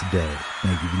dropping it today.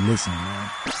 Thank you for listening, man.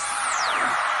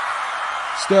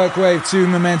 Starkwave 2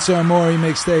 Memento Mori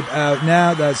mixtape out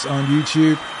now. That's on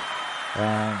YouTube.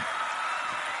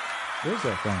 Where's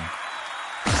that thing?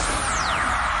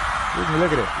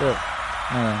 Look at it. Look.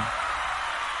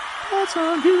 That's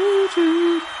on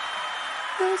YouTube.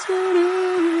 That's what it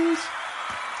is.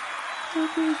 Go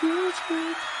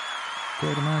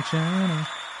to my channel.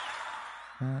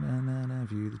 Gonna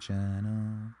view the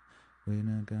channel. We're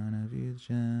not gonna view the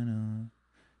channel.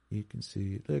 You can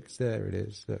see it. Look, there it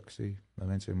is. Look, see.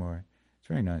 Memento Mori. It's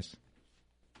very nice.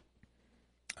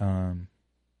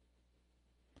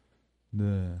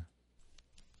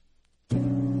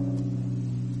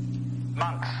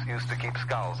 Monks used to keep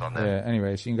skulls on them. Yeah,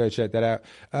 anyway, so you can go check that out.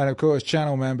 And of course,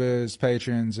 channel members,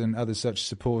 patrons, and other such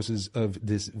supporters of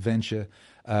this venture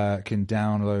can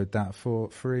download that for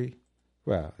free.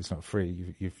 Well, it's not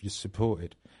free. You've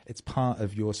supported. It's part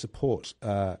of your support,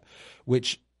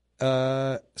 which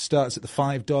starts at the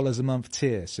 $5 a month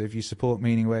tier. So if you support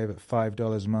Meaning Wave at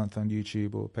 $5 a month on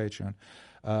YouTube or Patreon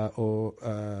or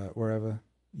wherever,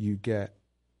 you get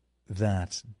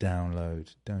that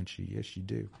download, don't you? Yes, you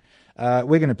do.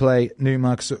 We're going to play New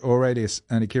Marcus Aurelius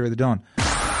and Akira the Don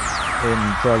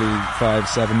in probably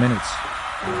 5-7 minutes.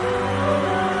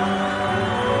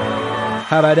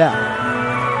 How about that?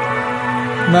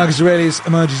 Marcus Aurelius,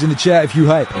 emojis in the chat if you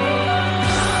hype.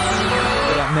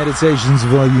 Meditations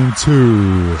Volume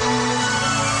 2.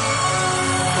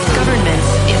 Governments,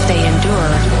 if they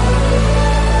endure,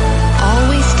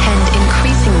 always tend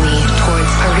increasingly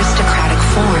towards aristocratic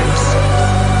forms.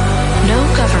 No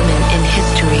government in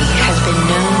history has been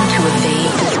known to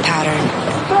evade this pattern.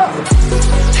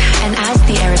 And as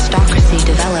the aristocracy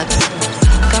develops,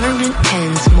 government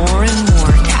tends more and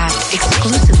more to act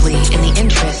exclusively in the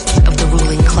interests of the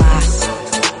ruling class.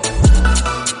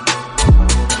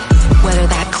 Whether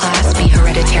that class be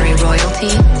hereditary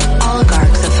royalty,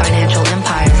 oligarchs of financial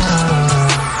empires,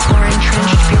 or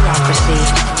entrenched bureaucracy,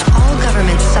 all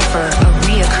governments suffer a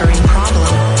reoccurring problem.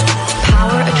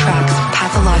 Power attracts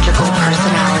pathological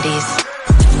personalities.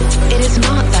 It is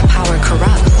not that power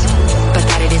corrupts, but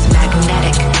that it is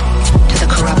magnetic to the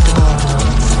corruptible.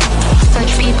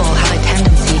 Such people have a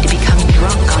tendency to become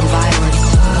drunk on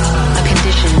violence, a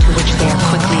condition to which they are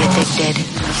quickly addicted.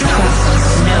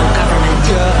 Trust no government.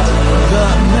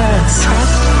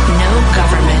 Trust no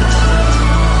government.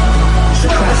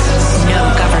 Trust no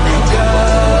government.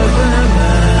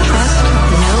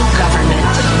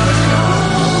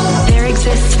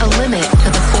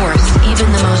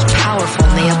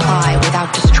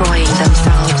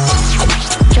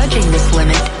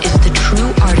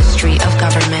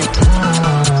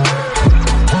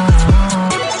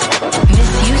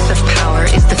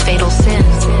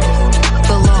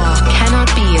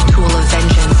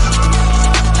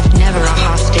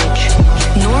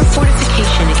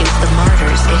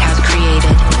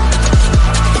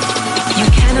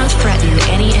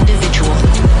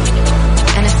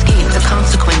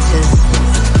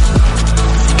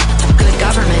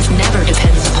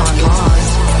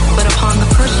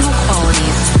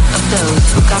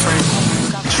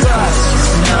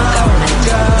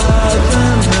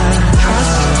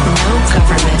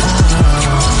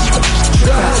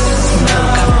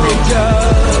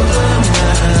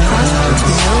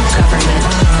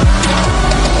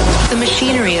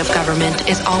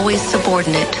 always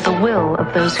subordinate to the will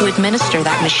of those who administer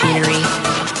that machinery.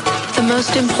 The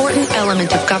most important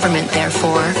element of government,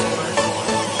 therefore,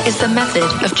 is the method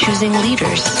of choosing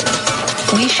leaders.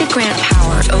 We should grant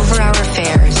power over our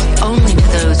affairs only to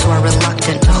those who are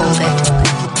reluctant to hold it.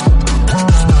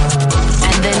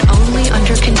 And then only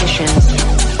under conditions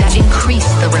that increase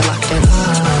the reluctance.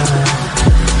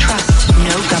 Trust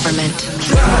no government.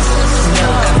 Trust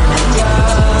no government.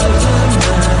 Trust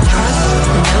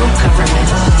no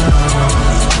government.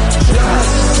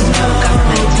 Trust no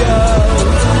government.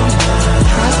 Trust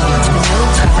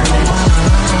no government.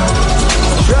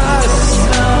 Trust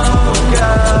no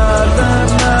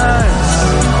government.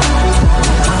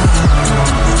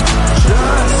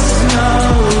 Trust no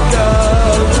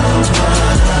government.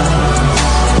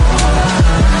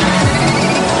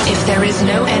 If there is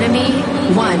no enemy,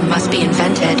 one must be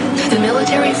invented. The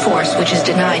military force which is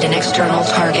denied an external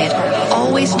target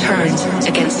always turns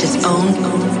against its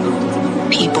own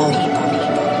people.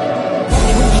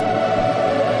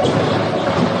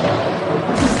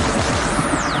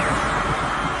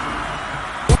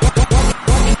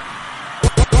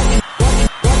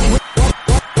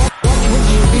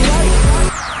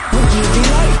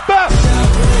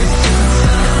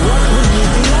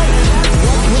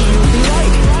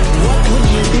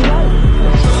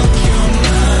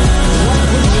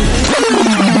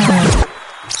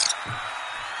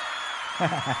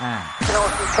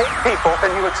 People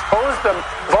and you expose them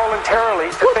voluntarily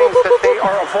to things that they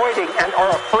are avoiding and are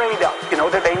afraid of,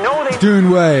 that they know they Dune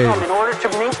Wave. in order to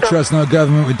meet them. Trust No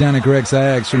Government with Danica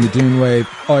XX from the Dune Wave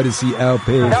Odyssey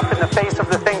LP. Up in the face of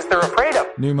the things they're afraid of.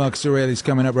 New Marcus Aurelius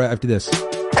coming up right after this.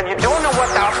 And you don't know what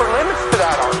the upper limits to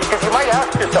that are, because you might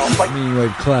ask yourself, like, New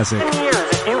Wave Classic. 10 years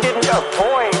if you didn't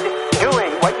avoid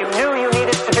doing what you knew you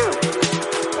needed to do.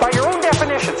 By your own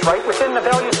definitions, right, within the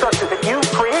value structure that you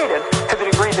created, to the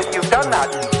degree that you've done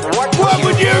that, what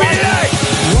would you be like?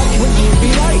 What would you be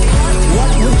like?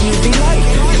 What would you be like?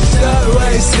 Stop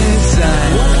wasting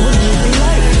time. What would you be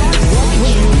like? What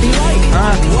would you be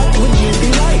like? What would you be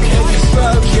like?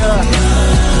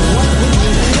 What would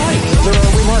you be like? There are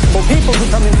remarkable people who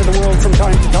come into the world from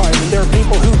time to time, and there are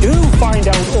people who do find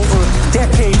out over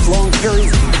decades-long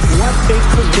periods what they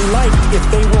could be like if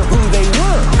they were who they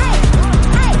were.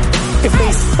 If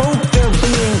they spoke their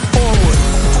being forward.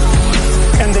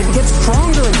 And they get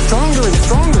stronger and stronger and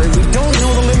stronger, and we don't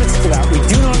know the limits to that. We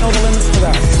do not know the limits to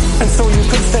that. And so you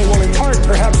could say, well, in part,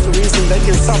 perhaps the reason that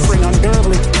you're suffering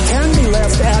unbearably can be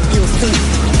left at your feet,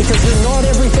 because you're not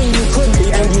everything you could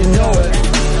be, and you know it.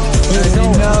 You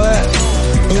know it.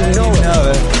 You know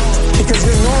it. Because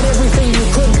you're not everything you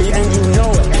could be, and you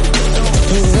know it.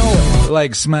 You know it.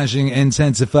 Like smashing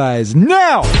intensifies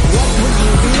now! What would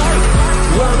you be like?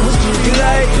 What would you be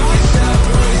like?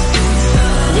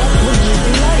 What would you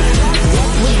be like? What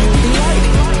would you be like?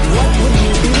 What would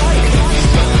you be like?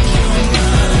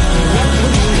 What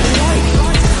would you be like?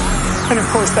 And of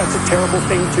course, that's a terrible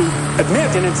thing to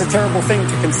admit, and it's a terrible thing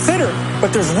to consider,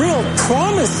 but there's real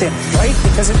promise in it, right?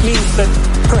 Because it means that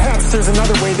perhaps there's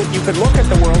another way that you could look at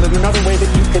the world and another way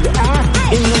that you could act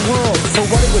in the world. So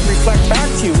what it would reflect back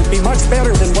to you would be much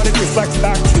better than what it reflects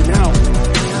back to you now.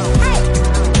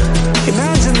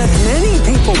 Imagine that many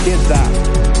people did that.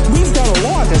 We've done a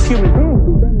lot as human beings.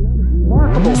 We've done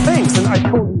remarkable things, and I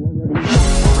told you already.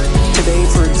 Today,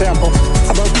 for example,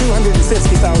 about 250,000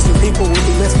 people will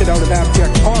be lifted out of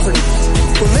abject poverty.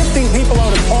 We're lifting people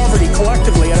out of poverty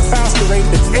collectively at a faster rate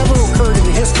that's ever occurred in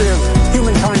the history of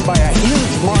humankind by a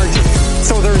huge margin.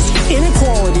 So there's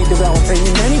inequality developing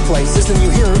in many places, and you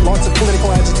hear lots of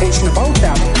political agitation about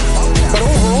that. But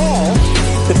overall,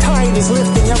 the tide is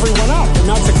lifting everyone up, and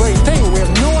that's a great thing. We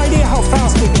have no idea how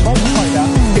fast we can multiply that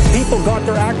if people got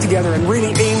their act together and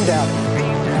really aimed at it.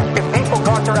 If people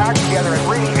got their act together and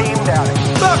really aimed at it.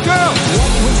 Fuck out!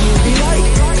 What would you be like?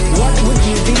 What would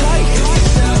you be like?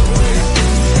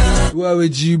 What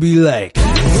would you be like?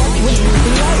 What would you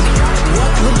be like?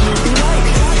 What would you be like?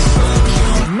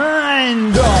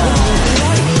 Mind on!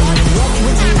 What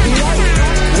would you be like?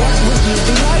 What would you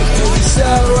be like?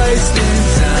 Stop wasting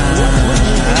time. What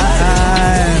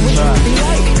would you be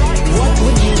like? What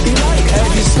would you be like?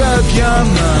 Have you spoke your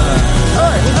mind?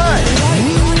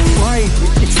 My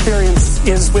experience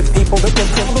is with people that we're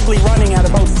probably running at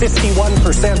about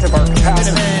 51% of our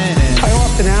capacity. I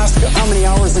often ask how many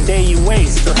hours a day you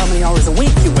waste or how many hours a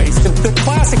week you waste. And the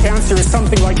classic answer is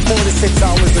something like 4 to 6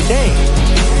 hours a day.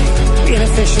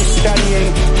 Inefficient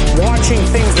studying, watching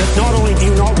things that not only do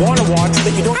you not want to watch,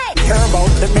 that you don't care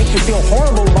about, that make you feel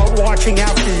horrible about watching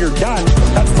after you're done.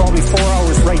 That's probably 4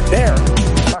 hours right there.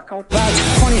 That's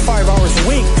 25 hours a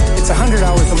week. It's 100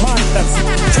 hours a month. That's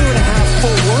 2.5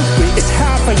 full work weeks. It's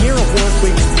half a a year of work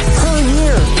weeks per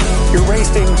year, you're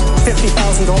wasting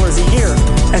 $50,000 a year.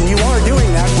 And you are doing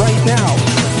that right now.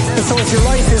 And so if your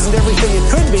life isn't everything it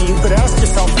could be, you could ask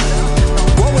yourself,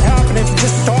 what would happen if you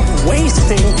just stopped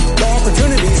wasting the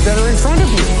opportunities that are in front of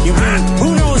you? You'd be,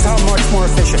 who knows how much more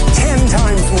efficient? 10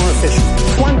 times more efficient.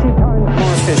 20 times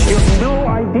more efficient. You have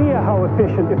no idea how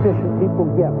efficient people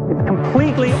get. It's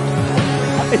completely,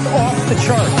 it's off the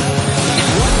chart.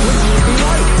 What would you be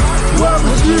like? What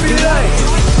would you be like?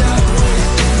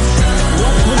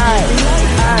 What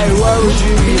would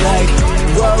you be like?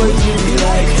 What would you be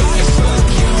like?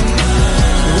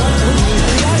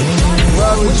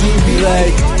 What would you be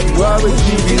like? What would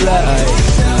you be like?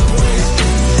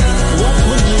 What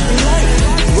would you be like?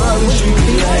 What would you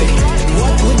be like?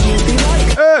 What would you be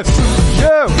like?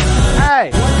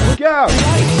 Go!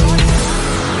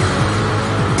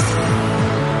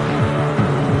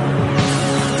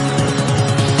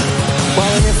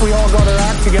 Well, and if we all got our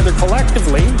act together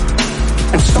collectively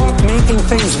and stop making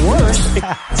things worse,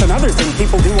 it's another thing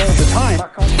people do all the time.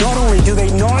 Not only do they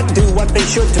not do what they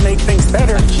should to make things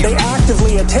better, they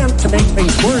actively attempt to make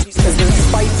things worse because they're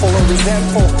spiteful or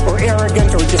resentful or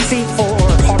arrogant or deceitful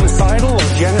or homicidal or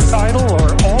genocidal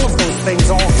or all of those things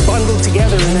all bundled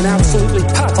together in an absolutely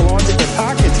pathological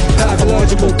package.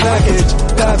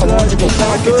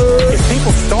 If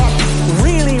people stop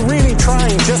really, really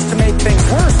trying just to make things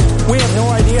worse, we have no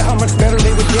idea how much better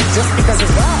they would get just because of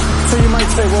that. So you might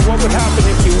say, well, what would happen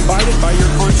if you abided by your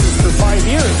conscience for 5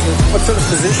 years? What sort of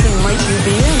position might you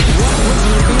be in? What would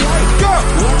you be like? Go!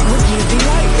 What would you be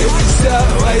like? If you stop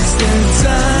wasting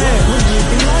time. What would you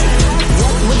be like?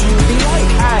 What would you be like?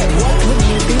 What would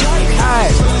you be like? What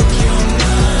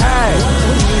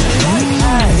would you be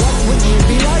like? What would you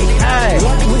be like?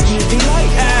 What would you be like?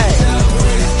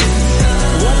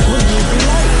 What would you be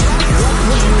like? What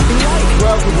would you be like?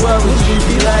 What would you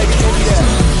be like?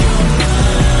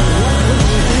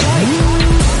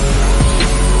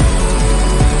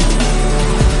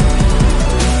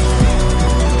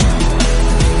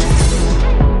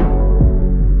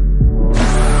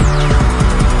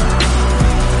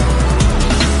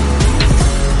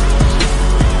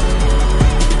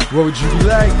 What would you be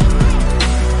like?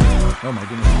 Oh my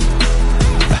goodness.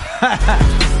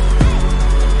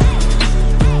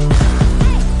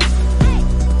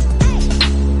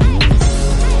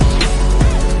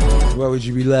 What would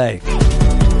you be like?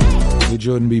 With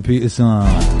Jordan B. Peterson.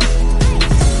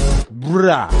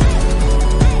 Bruh.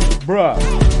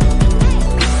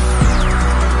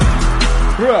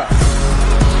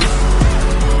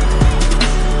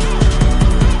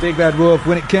 Big Bad Wolf,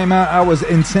 when it came out, I was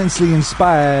intensely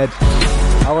inspired.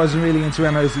 I wasn't really into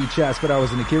MOC chats, but I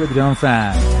was an Akira the Don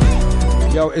fan.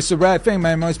 Yo, it's a rare thing,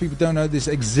 man. Most people don't know this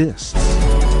exists.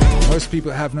 Most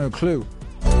people have no clue.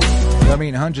 I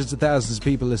mean, hundreds of thousands of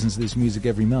people listen to this music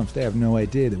every month. They have no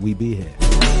idea that we be here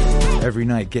every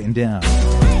night getting down.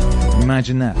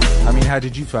 Imagine that. I mean, how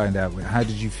did you find out? How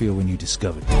did you feel when you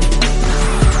discovered it?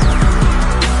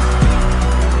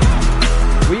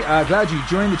 We are glad you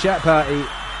joined the chat party,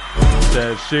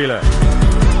 says Sheila.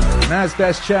 Man's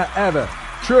best chat ever.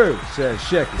 True, says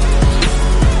Shecky.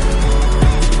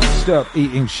 Stop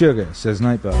eating sugar, says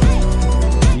Nightbar.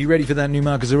 You ready for that new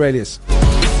Marcus Aurelius?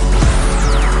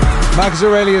 Marcus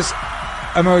Aurelius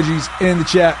emojis in the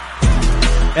chat.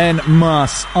 En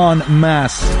masse,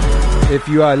 if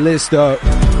you are listo.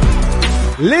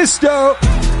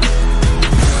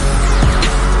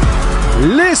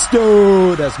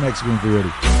 That's Mexican for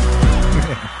ready.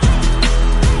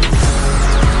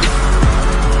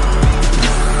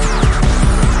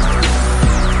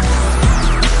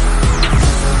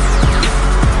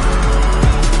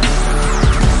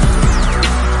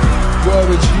 What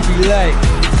would you be like?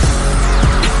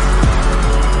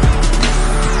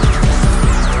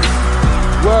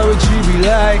 What would you be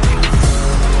like?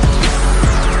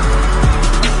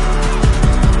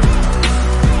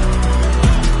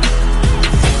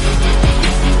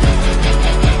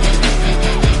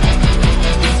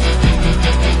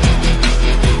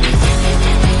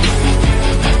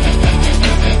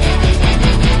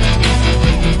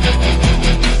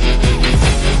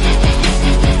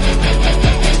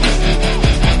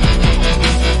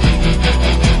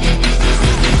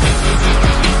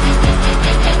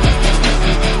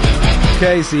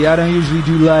 Casey, I don't usually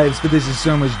do lives, but this is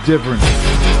so much different.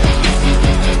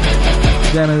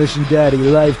 Demolition Daddy,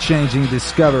 life-changing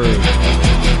discovery.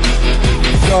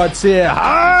 God's here.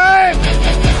 Hype!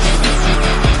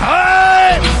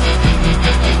 Hype!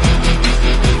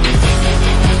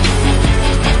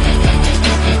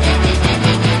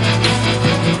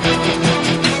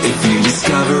 If you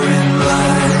discover in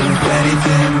life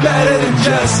anything better than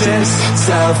justice,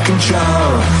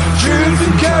 self-control, truth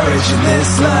and courage in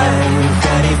this life.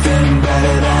 Anything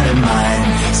better than in mine.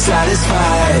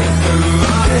 Satisfied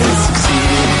that it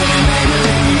succeeded in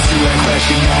enabling you to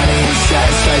question that ain't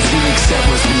satisfied to accept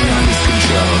what's beyond his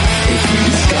control. If you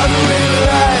discover in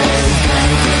life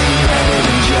anything better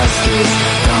than justice,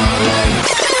 don't let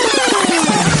go.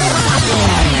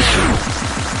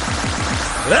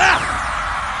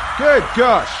 Good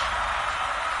gosh.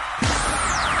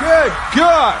 Good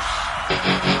gosh.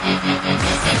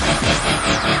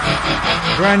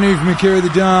 Brand new from Akira the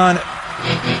Don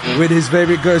with his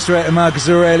favorite ghostwriter Marcus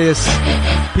Aurelius,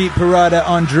 Pete Parada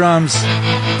on drums.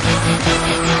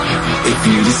 If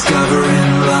you discover in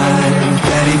life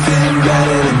anything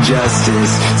better than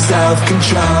justice,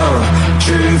 self-control,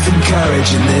 truth and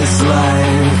courage in this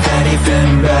life,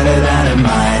 anything better than in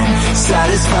mine.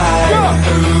 Satisfied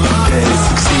that it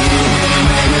succeeded in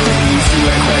enabling you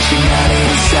to question that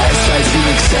ain't satisfied to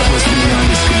accept what's beyond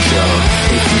his control.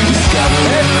 If you discover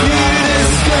in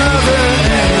life better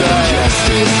than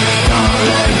justice, don't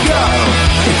let go.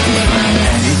 If you find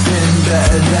anything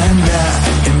better than that,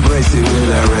 embrace it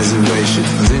without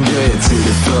reservations, enjoy it to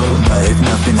the full. But if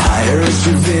nothing higher is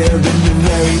revealed than the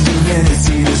very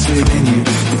divinity that's within you,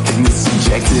 the thing that's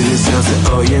subjected itself to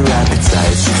all your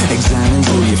appetites, examines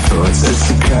all your thoughts, as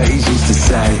Socrates used to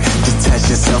say. Detach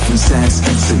yourself from sense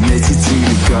and submit it to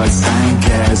the gods and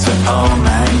cares for all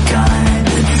mankind.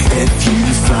 And if you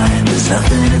find there's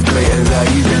nothing of greater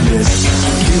value than this,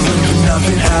 you will do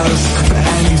nothing else but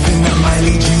anything that might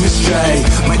lead you astray,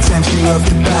 might tempt you off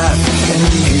the path and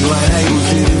leave you unable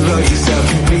to devote yourself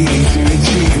completely to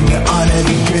achieving the honor,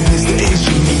 the goodness that is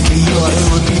uniquely yours. It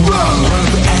would be wrong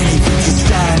for anything to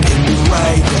stand in the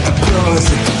way. The applause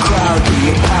of the crowd, be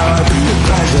your power, be your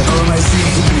pleasure, almost seem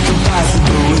to be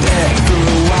compatible with it for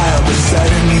a while, but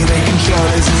suddenly they control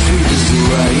us and sweep us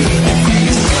away. If you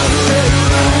discover it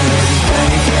right,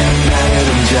 anything better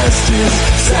than justice,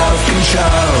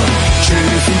 self-control,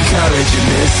 truth and courage in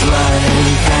this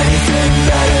life, anything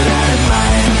better than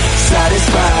mine.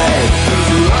 Satisfied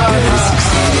that it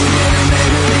succeeded in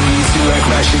enabling you to act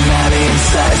rationality and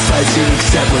satisfied to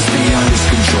accept what's beyond his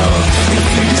control. If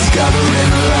you discover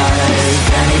in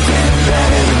life anything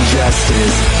better than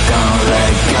justice, don't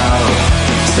let go.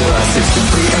 So I said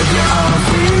simply of your own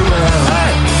free will,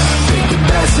 pick the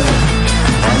better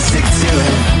and stick to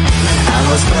it. And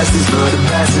what's best is for the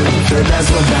better, but that's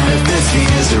what benefits me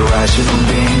as a rational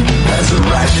being, as a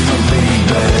rational being.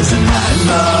 But isn't that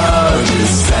more?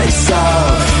 Just say so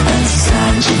and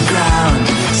stand your ground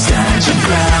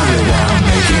without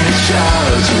making a show.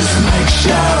 Just make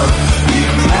sure you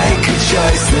make a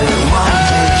choice that won't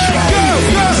betray you.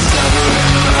 Discovering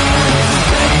life,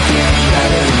 anything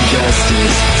better than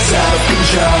justice,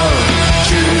 self-control,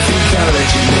 truth and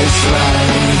courage in this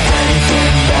life,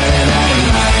 anything better than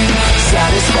mine.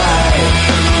 Satisfied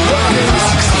that it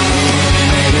succeeded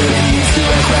in enabling you to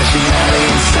act rationality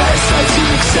and satisfied to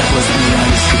accept what's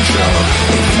beyond his control.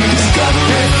 If you discover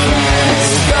it right,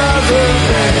 discover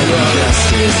better than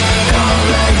justice, don't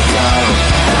let go,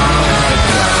 don't let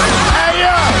go. Hey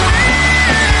yo!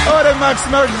 Auto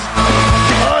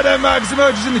Max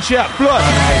emojis in the chat. Blood.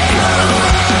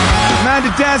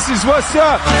 Amanda Dancers, what's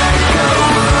up?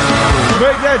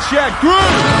 Break that chat.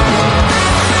 Groove.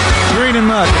 Green and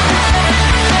mud.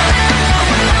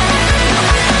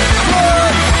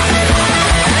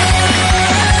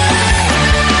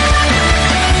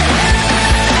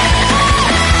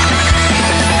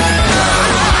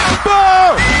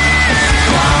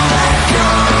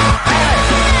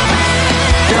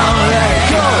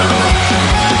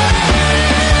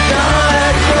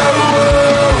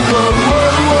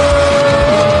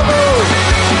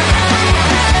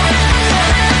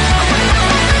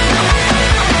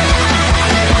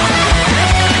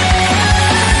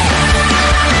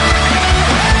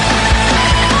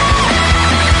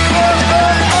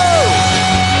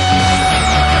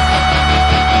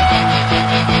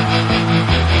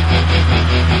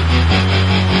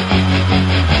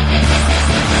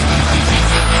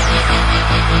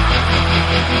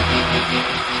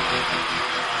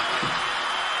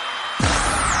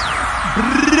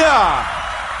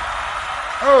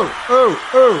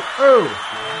 Oh.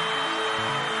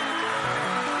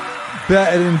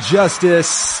 Better than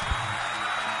justice.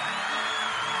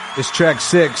 It's track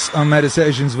 6 on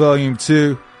Meditations Volume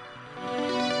 2.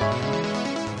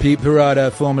 Pete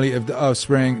Parada, formerly of The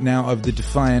Offspring, now of The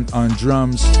Defiant, on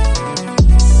drums.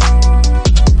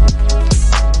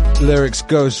 Lyrics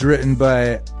ghost written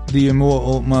by the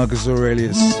immortal Marcus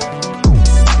Aurelius.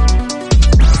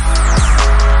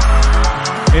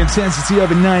 Intensity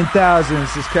over 9,000,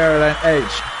 says Caroline H.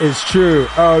 Is true.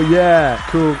 Oh yeah,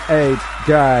 cool 8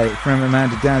 guy from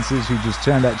Amanda Dances who just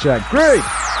turned that track. Great!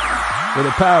 With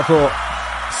a powerful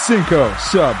 5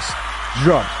 subs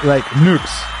dropped like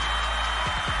nukes.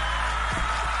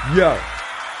 Yo.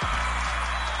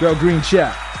 Go green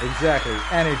chat. Exactly.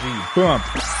 Energy. Bump.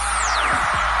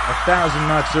 1,000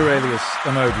 Max Aurelius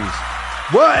emojis.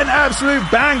 What an absolute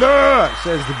banger!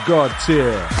 Says the God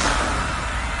tier.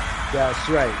 That's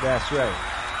right. That's right.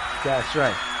 That's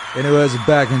right. In the words of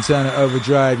Back in Turner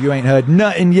Overdrive, you ain't heard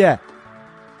nothing yet.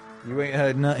 You ain't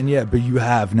heard nothing yet, but you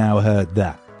have now heard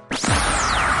that.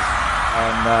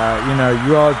 And,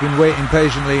 you all have been waiting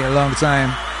patiently a long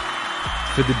time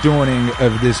for the dawning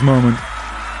of this moment.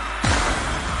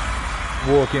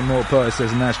 Walking More Poet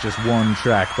says, and that's just one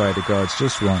track by the gods.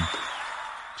 Just one.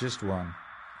 Just one.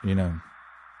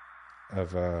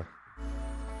 Of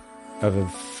a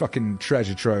fucking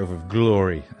treasure trove of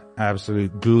glory.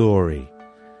 Absolute glory.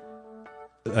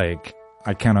 Like,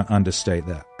 I cannot understate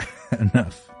that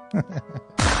enough.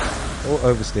 Or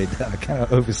overstate that. I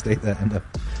cannot overstate that enough.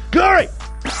 Glory!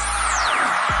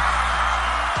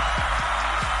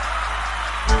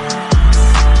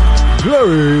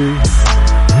 Glory!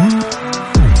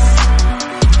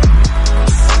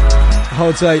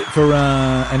 Hold tight for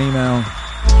an email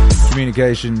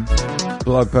communication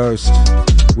blog post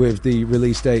with the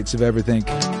release dates of everything.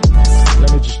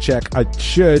 Let me just check. I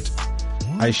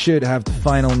should have the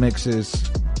final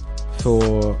mixes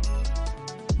for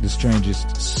The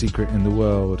Strangest Secret in the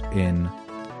World in...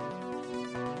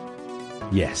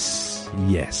 Yes.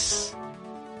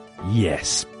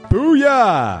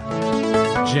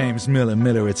 Booyah! James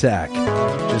Miller Attack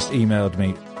just emailed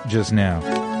me just now.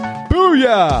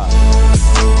 Booyah!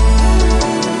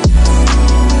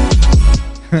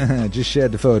 Just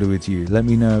shared the photo with you. Let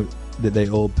me know that they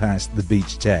all passed the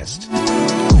beach test.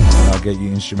 And I'll get you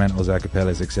instrumentals,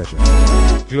 acapellas, etc.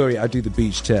 Glory, I do the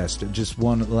beach test. Just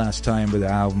one last time with the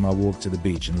album, I'll walk to the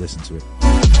beach and listen to it.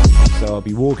 So I'll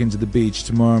be walking to the beach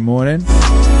tomorrow morning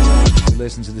to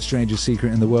listen to The Strangest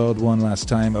Secret in the World one last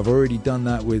time. I've already done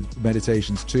that with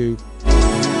Meditations 2.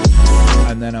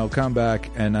 And then I'll come back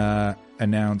and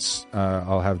announce,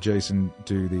 I'll have Jason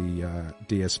do the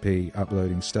DSP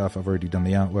uploading stuff. I've already done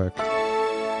the artwork.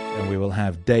 And we will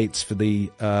have dates for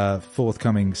the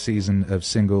forthcoming season of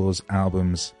singles,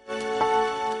 albums.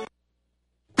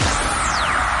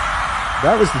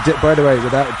 That was by the way,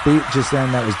 with that beat just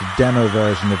then, that was the demo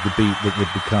version of the beat that would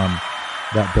become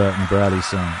that Burton Bradley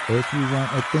song. If you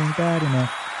want a thing bad enough,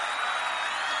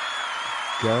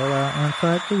 go out and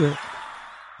fight for it.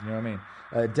 You know what I mean?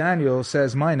 Daniel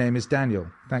says, my name is Daniel.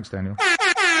 Thanks, Daniel.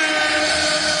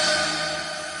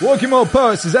 Walking More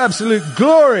Poets is absolute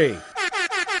glory.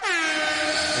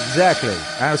 Exactly.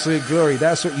 Absolute glory.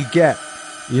 That's what you get.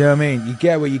 You know what I mean? You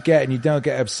get what you get and you don't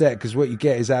get upset because what you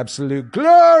get is absolute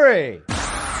glory.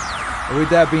 And with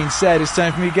that being said, it's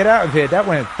time for me to get out of here. That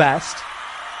went fast.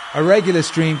 A regular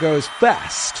stream goes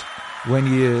fast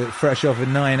when you're fresh off a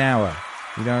 9-hour.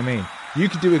 You know what I mean? You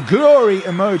could do a glory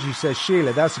emoji, says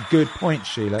Sheila. That's a good point,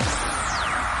 Sheila.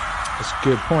 That's a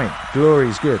good point. Glory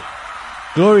is good.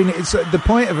 Glory, the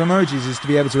point of emojis is to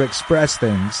be able to express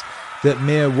things that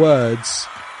mere words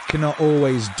cannot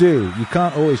always do. You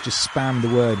can't always just spam the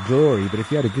word glory, but if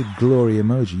you had a good glory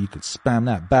emoji, you could spam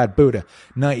that. Bad Buddha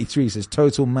 93 says,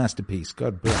 total masterpiece.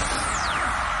 God bless.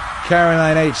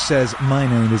 Caroline H says, my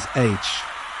name is H.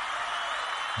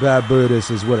 Bad Buddha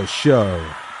says, what a show.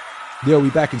 Yo,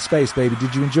 we back in space, baby.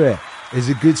 Did you enjoy it? Is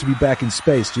it good to be back in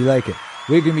space? Do you like it?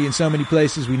 We're going to be in so many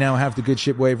places. We now have the good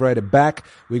ship Wave Rider back.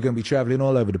 We're going to be traveling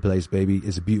all over the place, baby.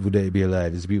 It's a beautiful day to be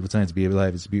alive. It's a beautiful time to be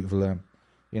alive. It's a beautiful,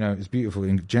 it's beautiful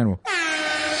in general.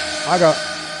 I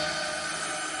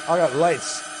got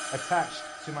lights attached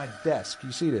to my desk.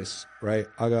 You see this, right?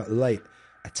 I got light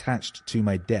attached to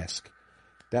my desk.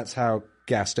 That's how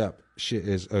gassed up shit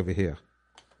is over here.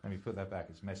 Let me put that back.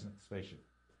 It's messing up the spaceship.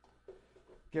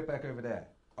 Get back over there.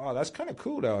 Oh, that's kind of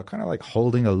cool, though. I kind of like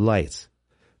holding a light.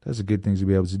 That's a good thing to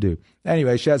be able to do.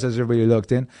 Anyway, shouts out to everybody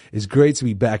locked in. It's great to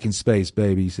be back in space,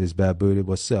 baby, says Bad Buddha.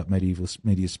 What's up, medieval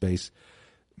media space?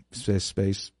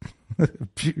 Space.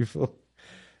 Beautiful.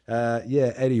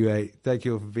 Anyway, thank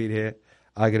you all for being here.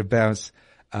 I got to bounce.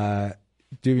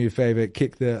 Do me a favor,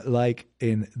 kick the like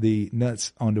in the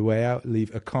nuts on the way out.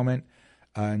 Leave a comment.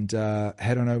 And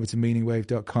head on over to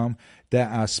meaningwave.com. They're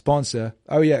our sponsor.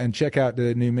 Oh, yeah, and check out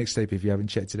the new mixtape if you haven't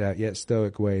checked it out yet.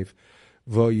 Stoic Wave,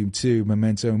 Volume 2,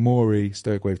 Memento Mori.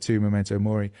 Stoic Wave 2, Memento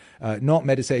Mori. Not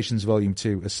Meditations Volume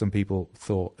 2, as some people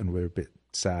thought, and we're a bit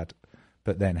sad,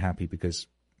 but then happy because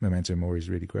Memento Mori is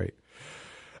really great.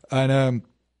 And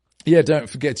Yeah, don't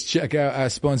forget to check out our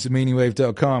sponsor,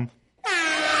 meaningwave.com.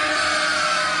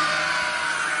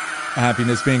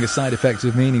 Happiness being a side effect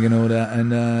of meaning and all that.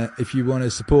 And if you want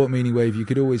to support Meaning Wave, you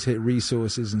could always hit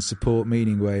resources and support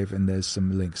Meaning Wave. And there's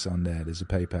some links on there. There's a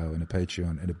PayPal and a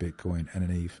Patreon and a Bitcoin and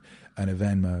an ETH and a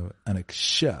Venmo and a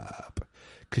Kashab.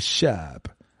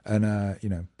 And,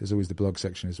 there's always the blog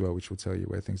section as well, which will tell you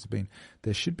where things have been.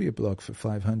 There should be a blog for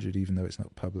 500, even though it's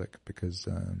not public, because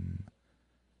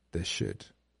there should.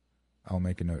 I'll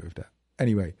make a note of that.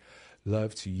 Anyway,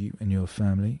 love to you and your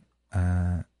family.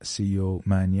 See you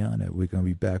mañana. We're going to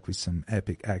be back with some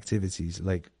epic activities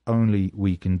like only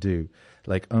we can do,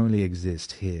 like only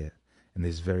exist here in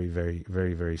this very, very,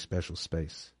 very, very special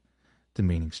space, the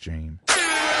Meaningstream.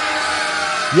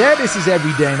 Yeah, this is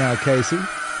every day now, Casey.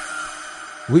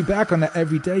 We back on that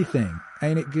everyday thing.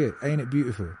 Ain't it good? Ain't it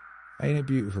beautiful? Ain't it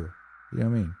beautiful? You know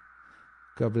what I mean?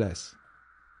 God bless.